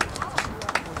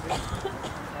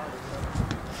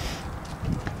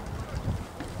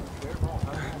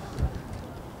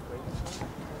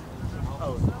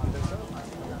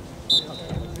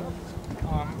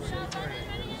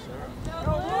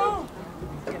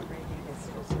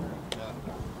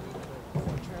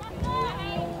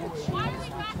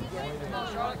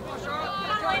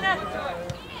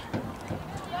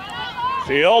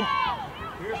 Field.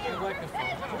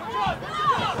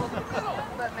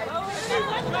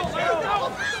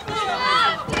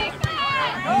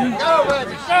 Go,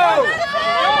 buddy, go!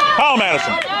 Kyle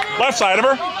Madison. Left side of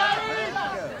her.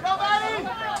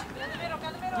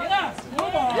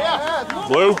 Yeah.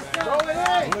 Blue.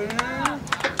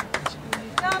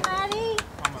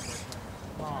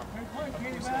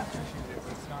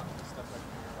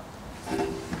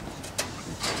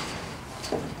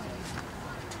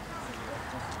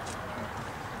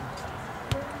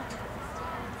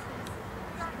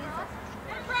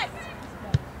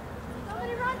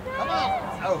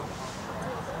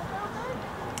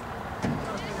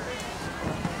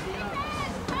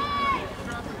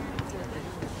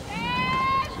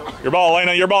 Your ball,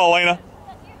 Elena. Your ball, Elena.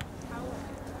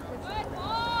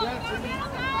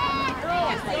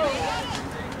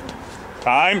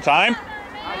 Time, time.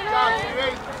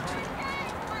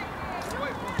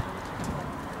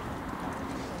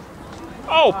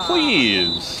 Oh,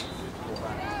 please.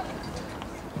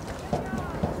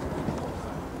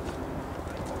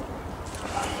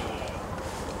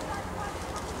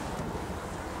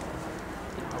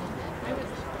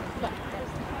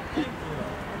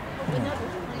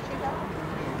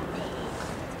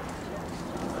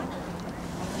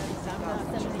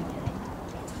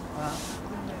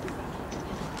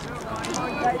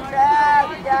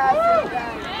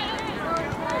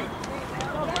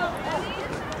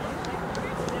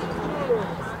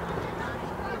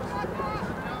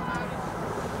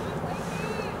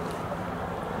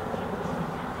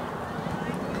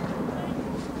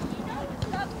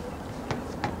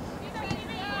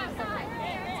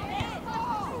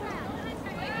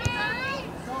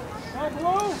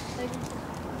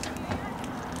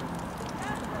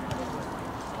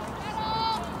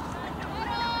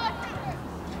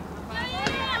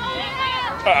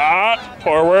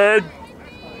 Forward.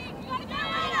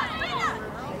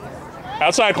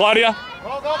 Outside, Claudia.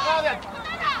 Go, Claudia.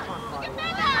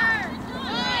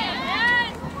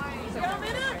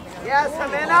 Yes,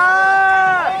 Jimena!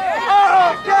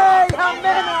 Okay,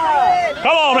 Jimena!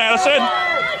 Come on, Madison.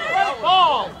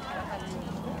 Ball.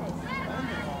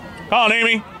 Come on,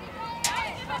 Amy.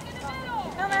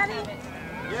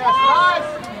 Yes,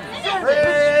 nice.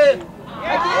 Red.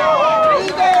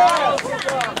 Be there!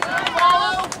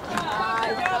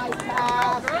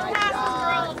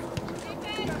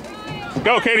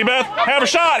 Go, Katie Beth. Have a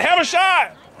shot. Have a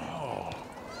shot.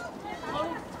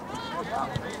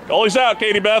 Goalie's out,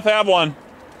 Katie Beth. Have one.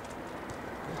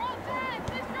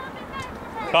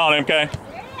 Come on, MK.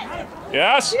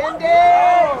 Yes. Indy!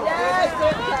 Yes,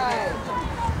 okay.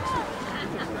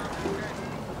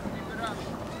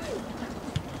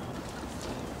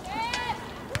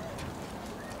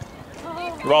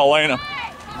 Draw, Elena.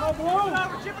 Come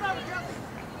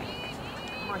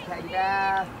on, Katie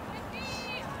Beth.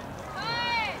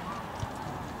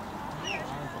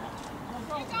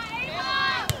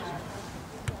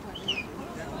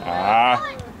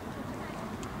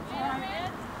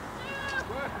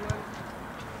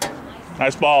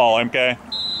 Nice ball, MK.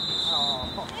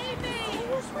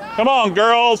 Come on,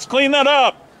 girls. Clean that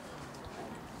up.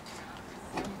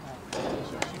 I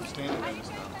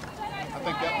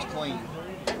think that was clean.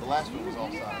 The last one was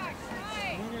offside.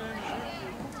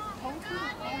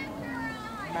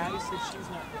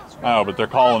 Oh, but they're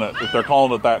calling it. If they're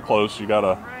calling it that close, you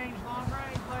gotta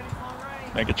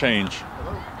make a change.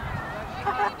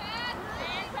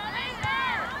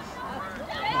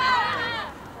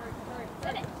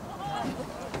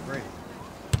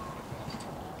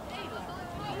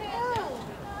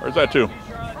 Where's that to?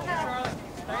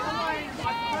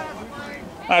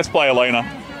 Nice play, Elena.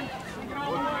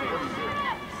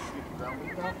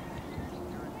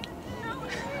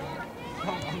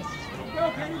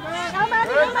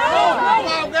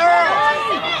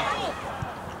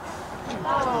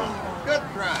 Good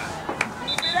try.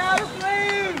 Get out of blue!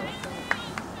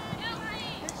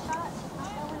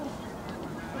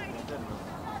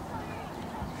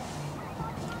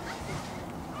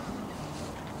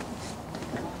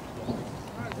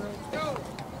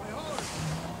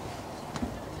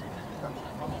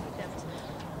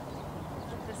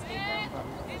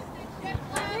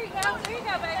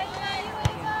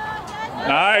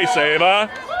 Nice, Ava.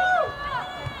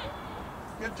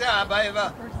 Good job,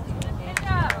 Ava.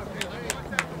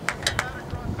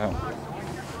 Oh.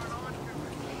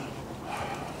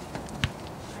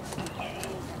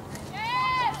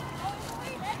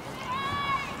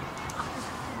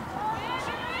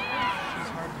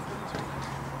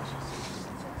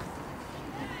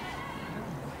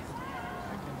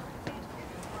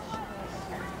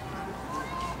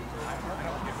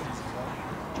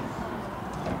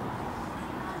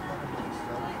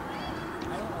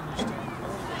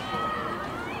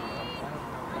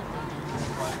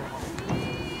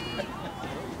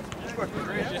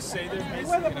 Just say they're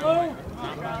missing. You know,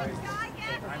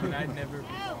 I mean, I'd never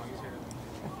volunteer.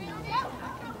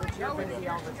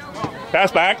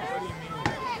 Pass back.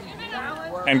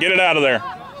 And get it out of there.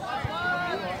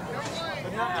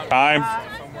 Time.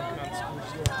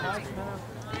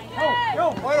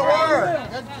 Way to work.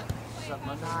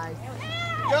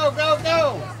 Go, go,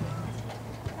 go.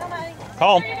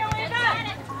 Home.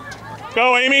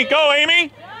 Go, Amy. Go,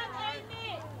 Amy.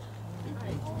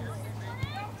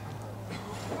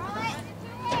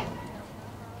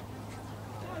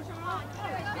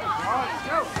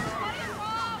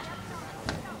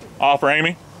 Off for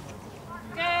Amy.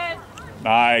 Good.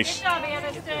 Nice. Good job,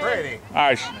 Madison. Pretty.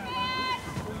 Nice.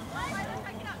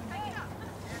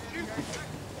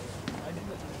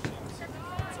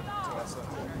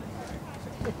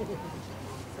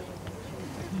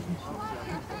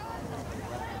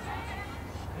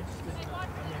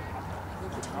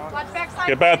 Watch backside.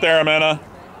 Get back there, Amanda.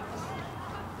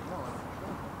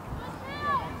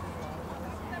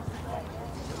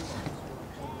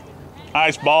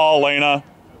 Nice ball, Lena.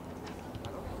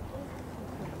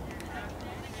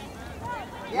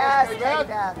 Yes, take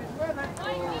that.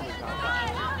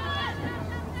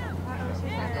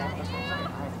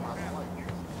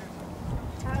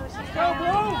 Go,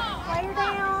 Blue. Play her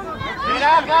down. Get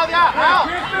out, go, out, out.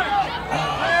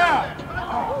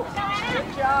 Good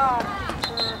job.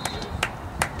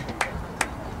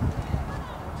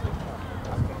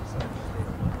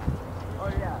 Oh,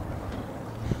 yeah.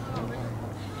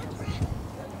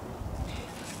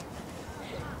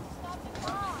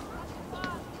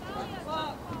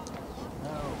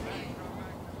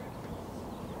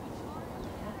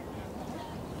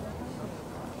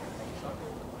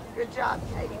 Good job,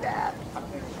 Katie Babb.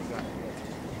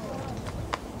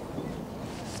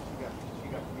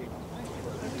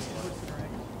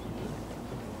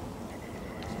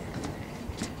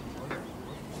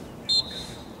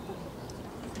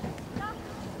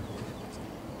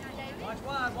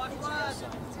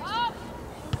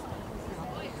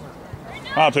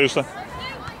 Come on, Tusa.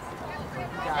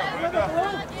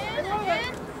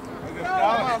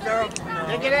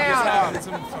 Take it out.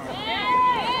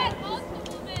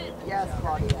 Yes,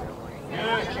 Claudia.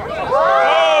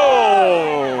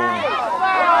 Oh!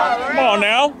 Come on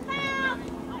now.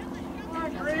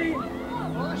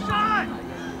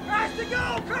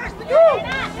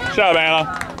 Shut up, Anna.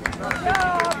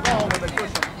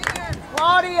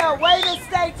 Claudia, way to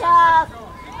stay tough.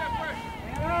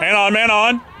 Man on, man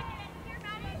on.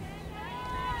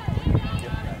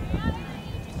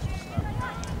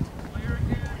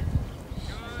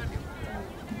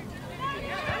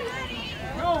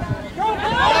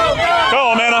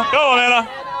 Go, Amanda. Go, Amanda.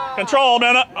 Control,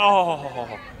 Amanda. Oh.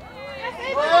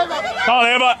 Come on,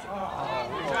 Ava.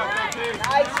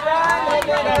 Nice run,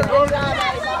 Amanda. Good job,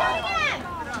 Ava.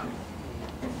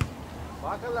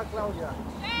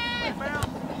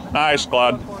 Nice,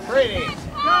 Claude. Pretty.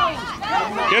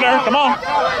 Get her. Come on.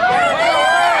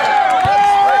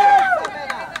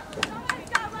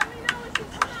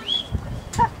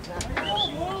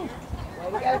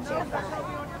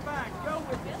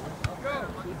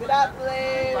 Keep it up, Blue.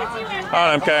 All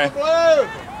right, MK. Blue.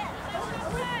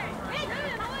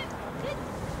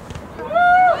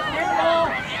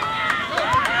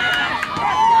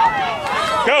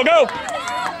 Go, go.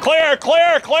 Clear,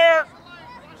 clear, clear.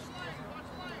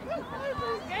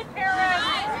 Good,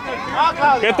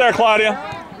 Paris. Get there, Claudia.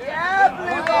 Yeah,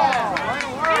 Blue ball.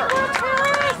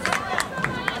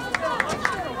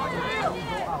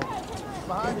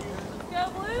 Go,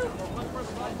 Blue.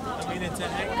 I mean, it's a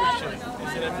handkerchief.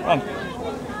 Is it a Come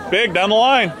on. Big down the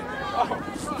line.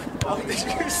 Oh, did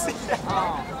you see that?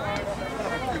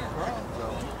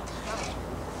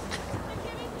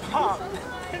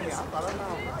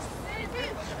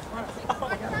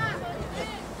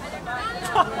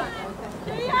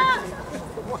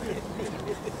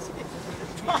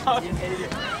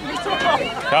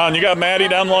 Con, you got Maddie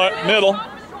down the middle.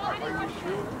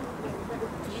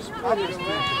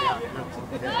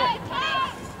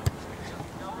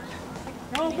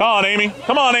 Come on, Amy.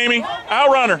 Come on, Amy.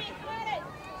 Outrun her.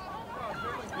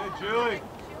 Good, Julie.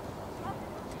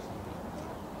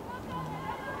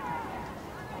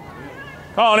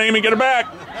 Come on, Amy. Get her back.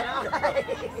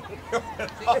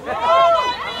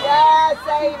 Yes,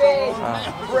 Amy.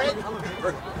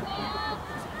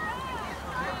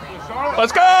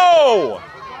 Let's go.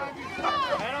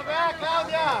 Hand her back,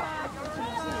 Claudia.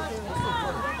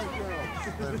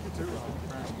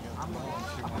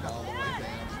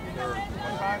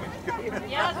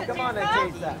 Come on,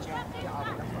 Anissa.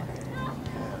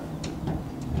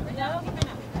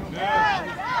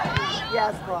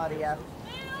 Yes, Claudia.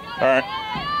 All right.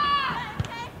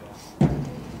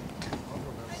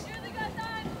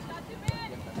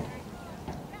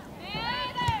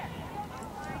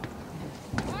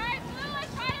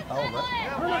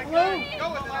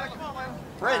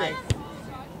 Ready.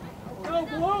 Go,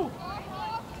 Blue!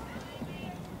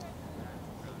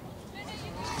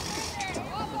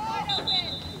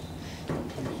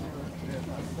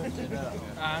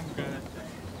 I'm good.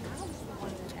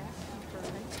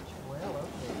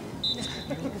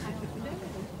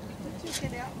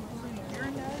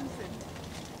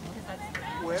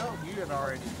 Well, you had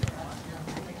already.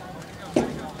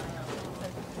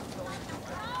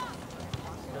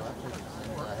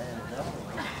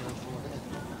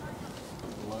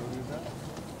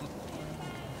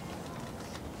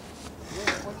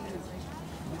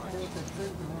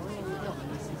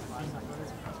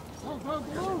 Go,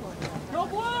 Blue! Go,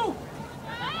 Blue!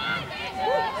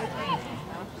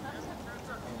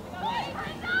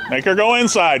 Make her go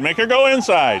inside. Make her go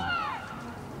inside.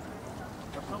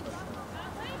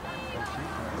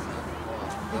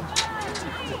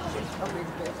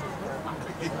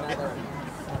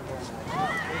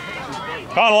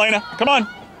 Come on, Elena. Come on.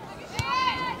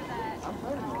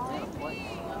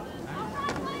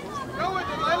 Go with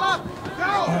it, Layla. Go.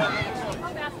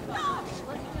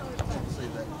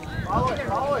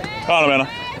 Follow it. Come on, Amanda.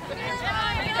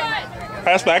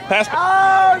 Pass back. Pass back.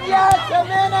 Oh, yes,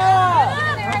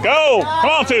 Amanda! Go. Come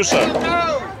on, Tusa.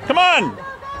 Come on.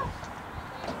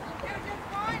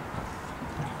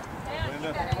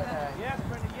 Yes,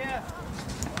 Brenda, yes.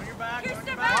 On your back,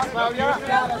 on your Got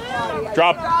back. her, Claudia.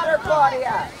 Drop. Got her,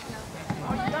 Claudia.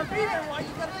 Oh, you gotta be there, why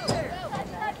you gotta be there?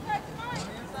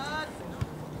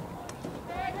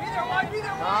 Be there, why be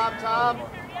there? Tom.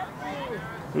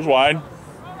 Who's wide?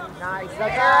 Nice. Come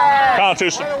Good. on,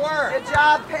 Tusa. Good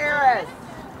job, Paris.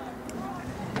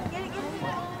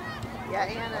 Yeah,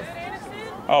 Anna.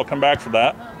 Oh, come back for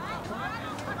that.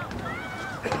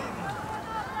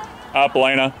 Up,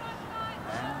 Elena.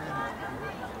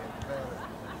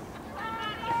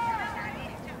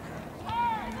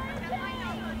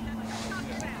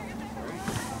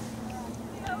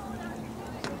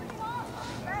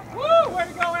 Woo! Way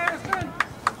to go, Aniston!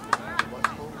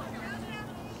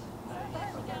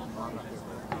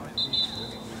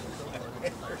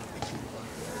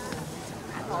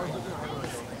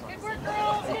 Good work,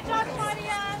 girls. Good job,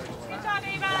 Claudia. Good job,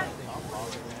 Ava.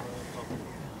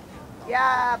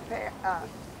 Yeah,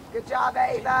 good job,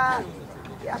 Ava.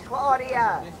 Yeah,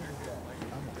 Claudia.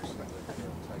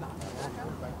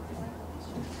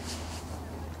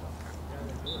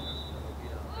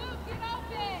 Luke, get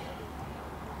open.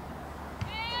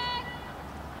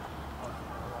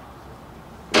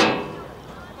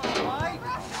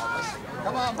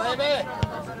 Come on, baby.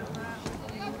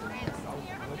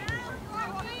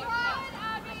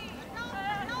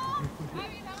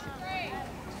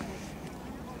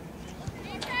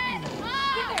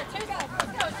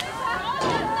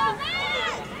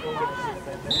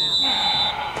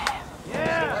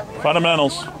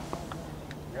 Fundamentals.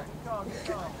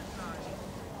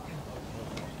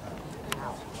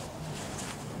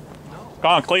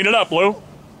 Come on, clean it up, Lou.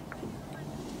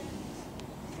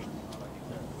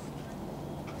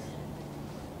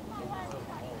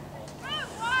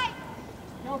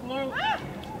 Go, Blue!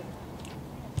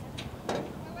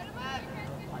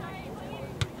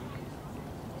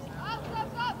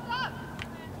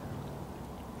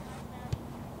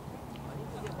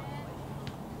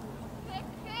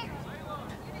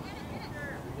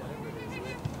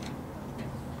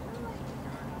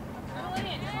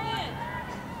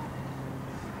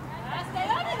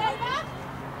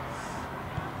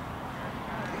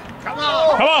 Come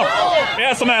on. Come on.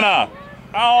 Yes, Amanda.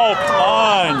 Oh, come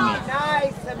on.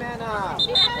 Nice, Amanda.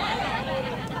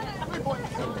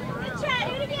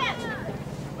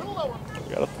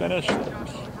 Gotta finish this.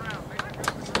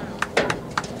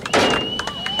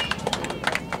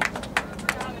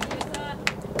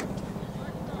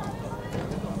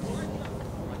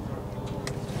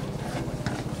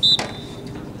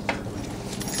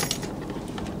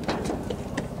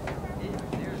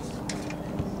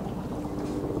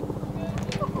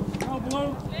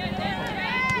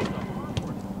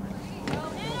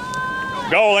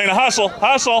 Go, Elena. Hustle.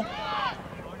 Hustle.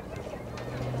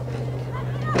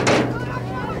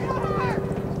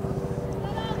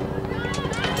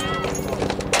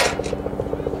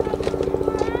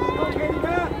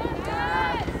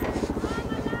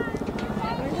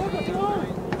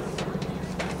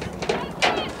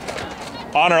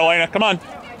 On her, Elena. Come on.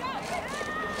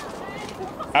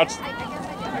 Out.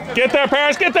 Get there,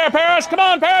 Paris. Get there, Paris. Come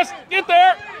on, Paris. Get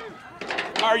there.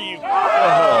 Are you?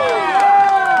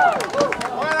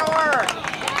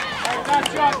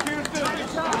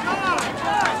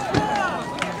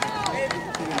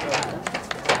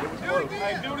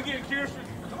 Hey, do it again, Kirsten.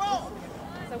 Come on.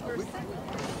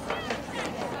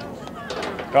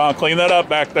 Come on, clean that up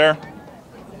back there.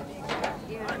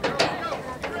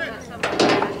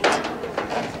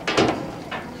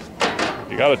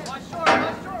 You got it.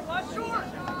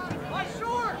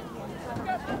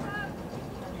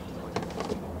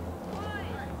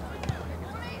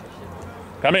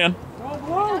 Come in. Go,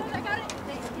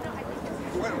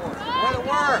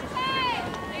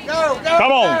 go,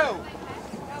 Come on. go.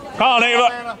 Come on, Ava.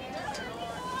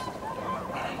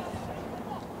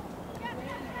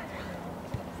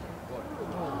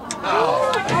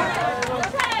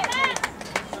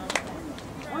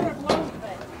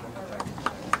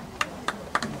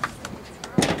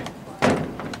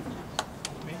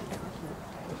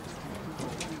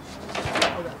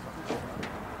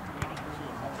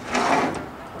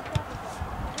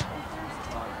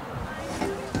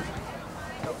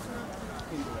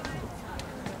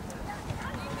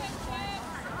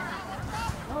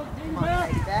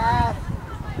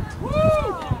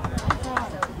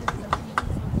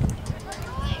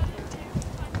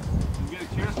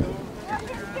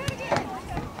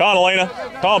 Come on, Elena.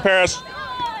 Come on, Paris.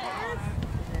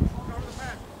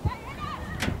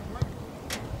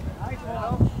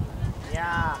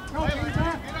 Yeah.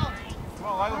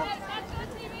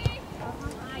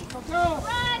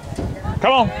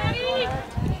 Come on.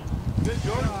 Good,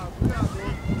 Jordan.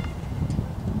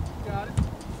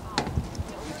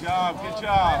 Good job, good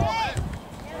job.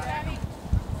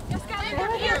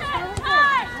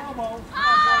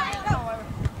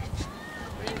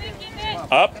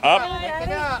 Up, up.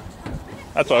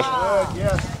 That's us. Good,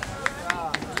 yes.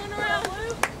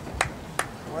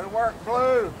 Way to work,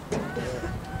 Blue.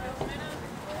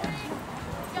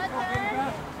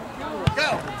 Go.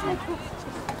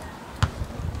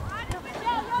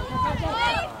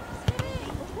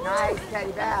 Nice,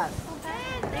 Teddy Bass.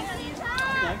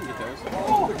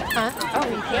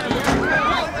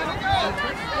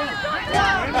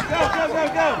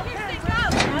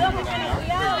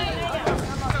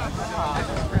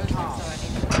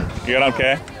 You got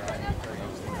okay?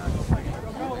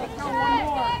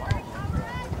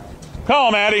 Come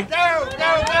on, Maddie. Go, go,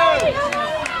 go.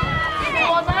 Come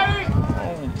on, Maddie.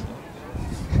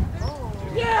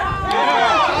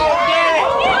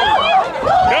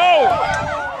 Go.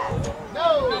 No.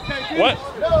 What?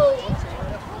 No.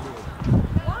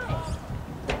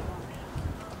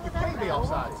 You can't be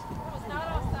offsides.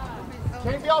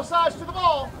 Can't be offsides to the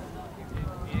ball.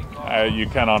 You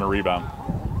can on a rebound.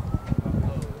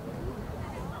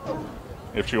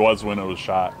 If she was when it was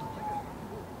shot.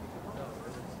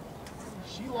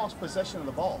 She lost possession of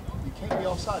the ball. You can't be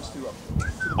offsides to the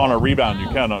On a rebound, you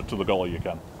can. To the goalie, you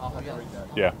can. I'll have to read that.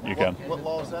 Yeah, you can. What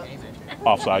law is that?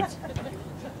 Offsides.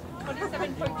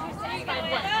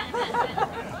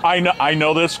 I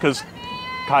know this because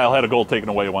Kyle had a goal taken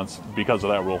away once because of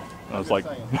that rule. And I was like,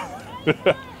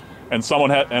 and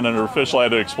an official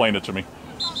had to explain it to me.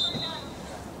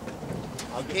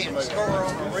 I'll get score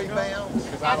on the rebound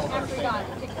because I don't understand.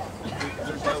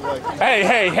 There's no way.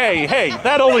 Hey,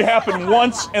 that only happened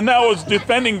once, and that was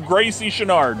defending Gracie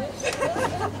Chenard.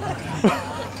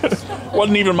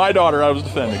 Wasn't even my daughter I was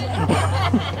defending.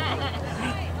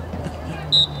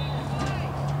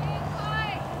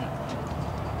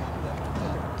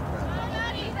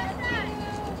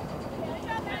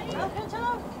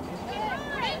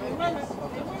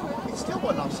 It still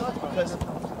wasn't offside because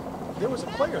there was a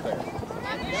player there.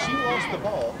 She lost the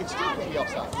ball. It still can't be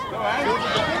offside. There was a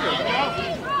defender there.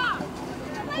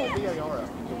 Pull VAR up.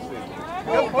 You'll see.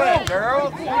 Go play, girl.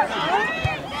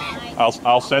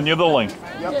 I'll send you the link.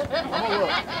 Yep. I'm gonna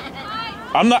look.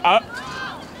 I'm not.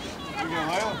 There you go,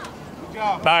 Layla. Good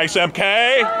job. Nice, MK.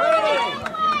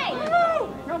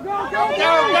 Go, go, go.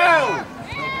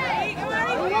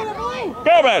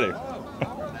 Go, Maddie.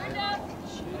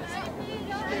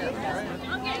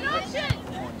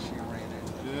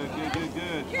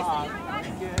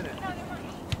 Good.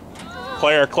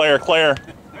 Claire.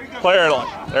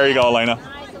 There you go, Elena.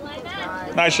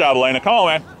 Nice job, Elena. Come on,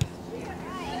 man.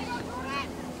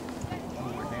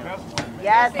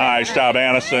 Yes. Nice job,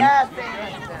 Madison. Yes.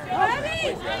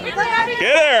 Get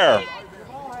there.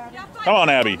 Come on,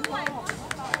 Abby.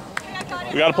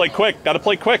 We got to play quick. Got to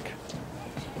play quick.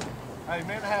 Hey,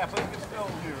 minute and a half. Let's get still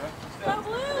here, right?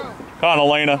 Come on,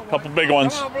 Elena. Couple big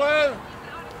ones. Come on, Blue.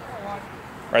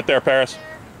 Right there, Paris.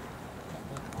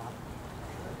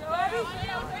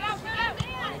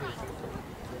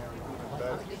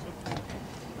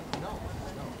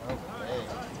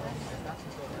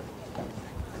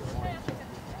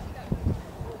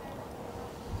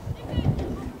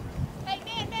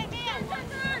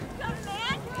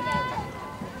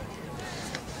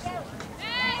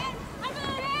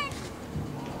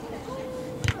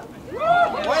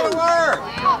 Way to work.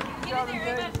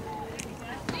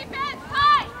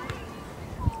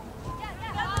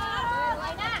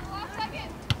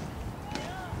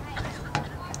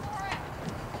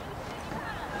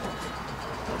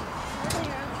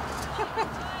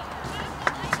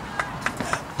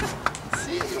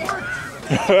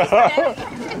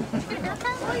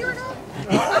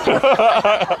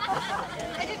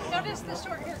 I didn't notice the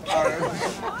short hair.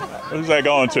 Where's that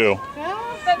going to?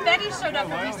 But Betty showed up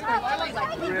and we started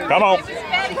like, Come on. it was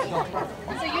Betty.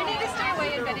 So you need to stay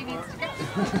away and Betty needs to go.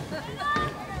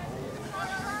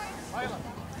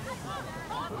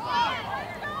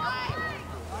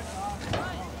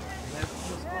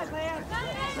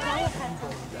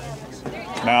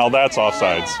 Now that's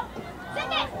offsides.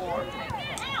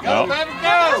 Go, No. baby, go.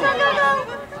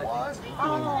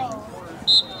 All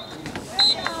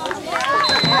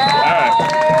right.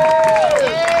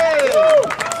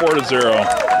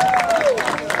 4-0.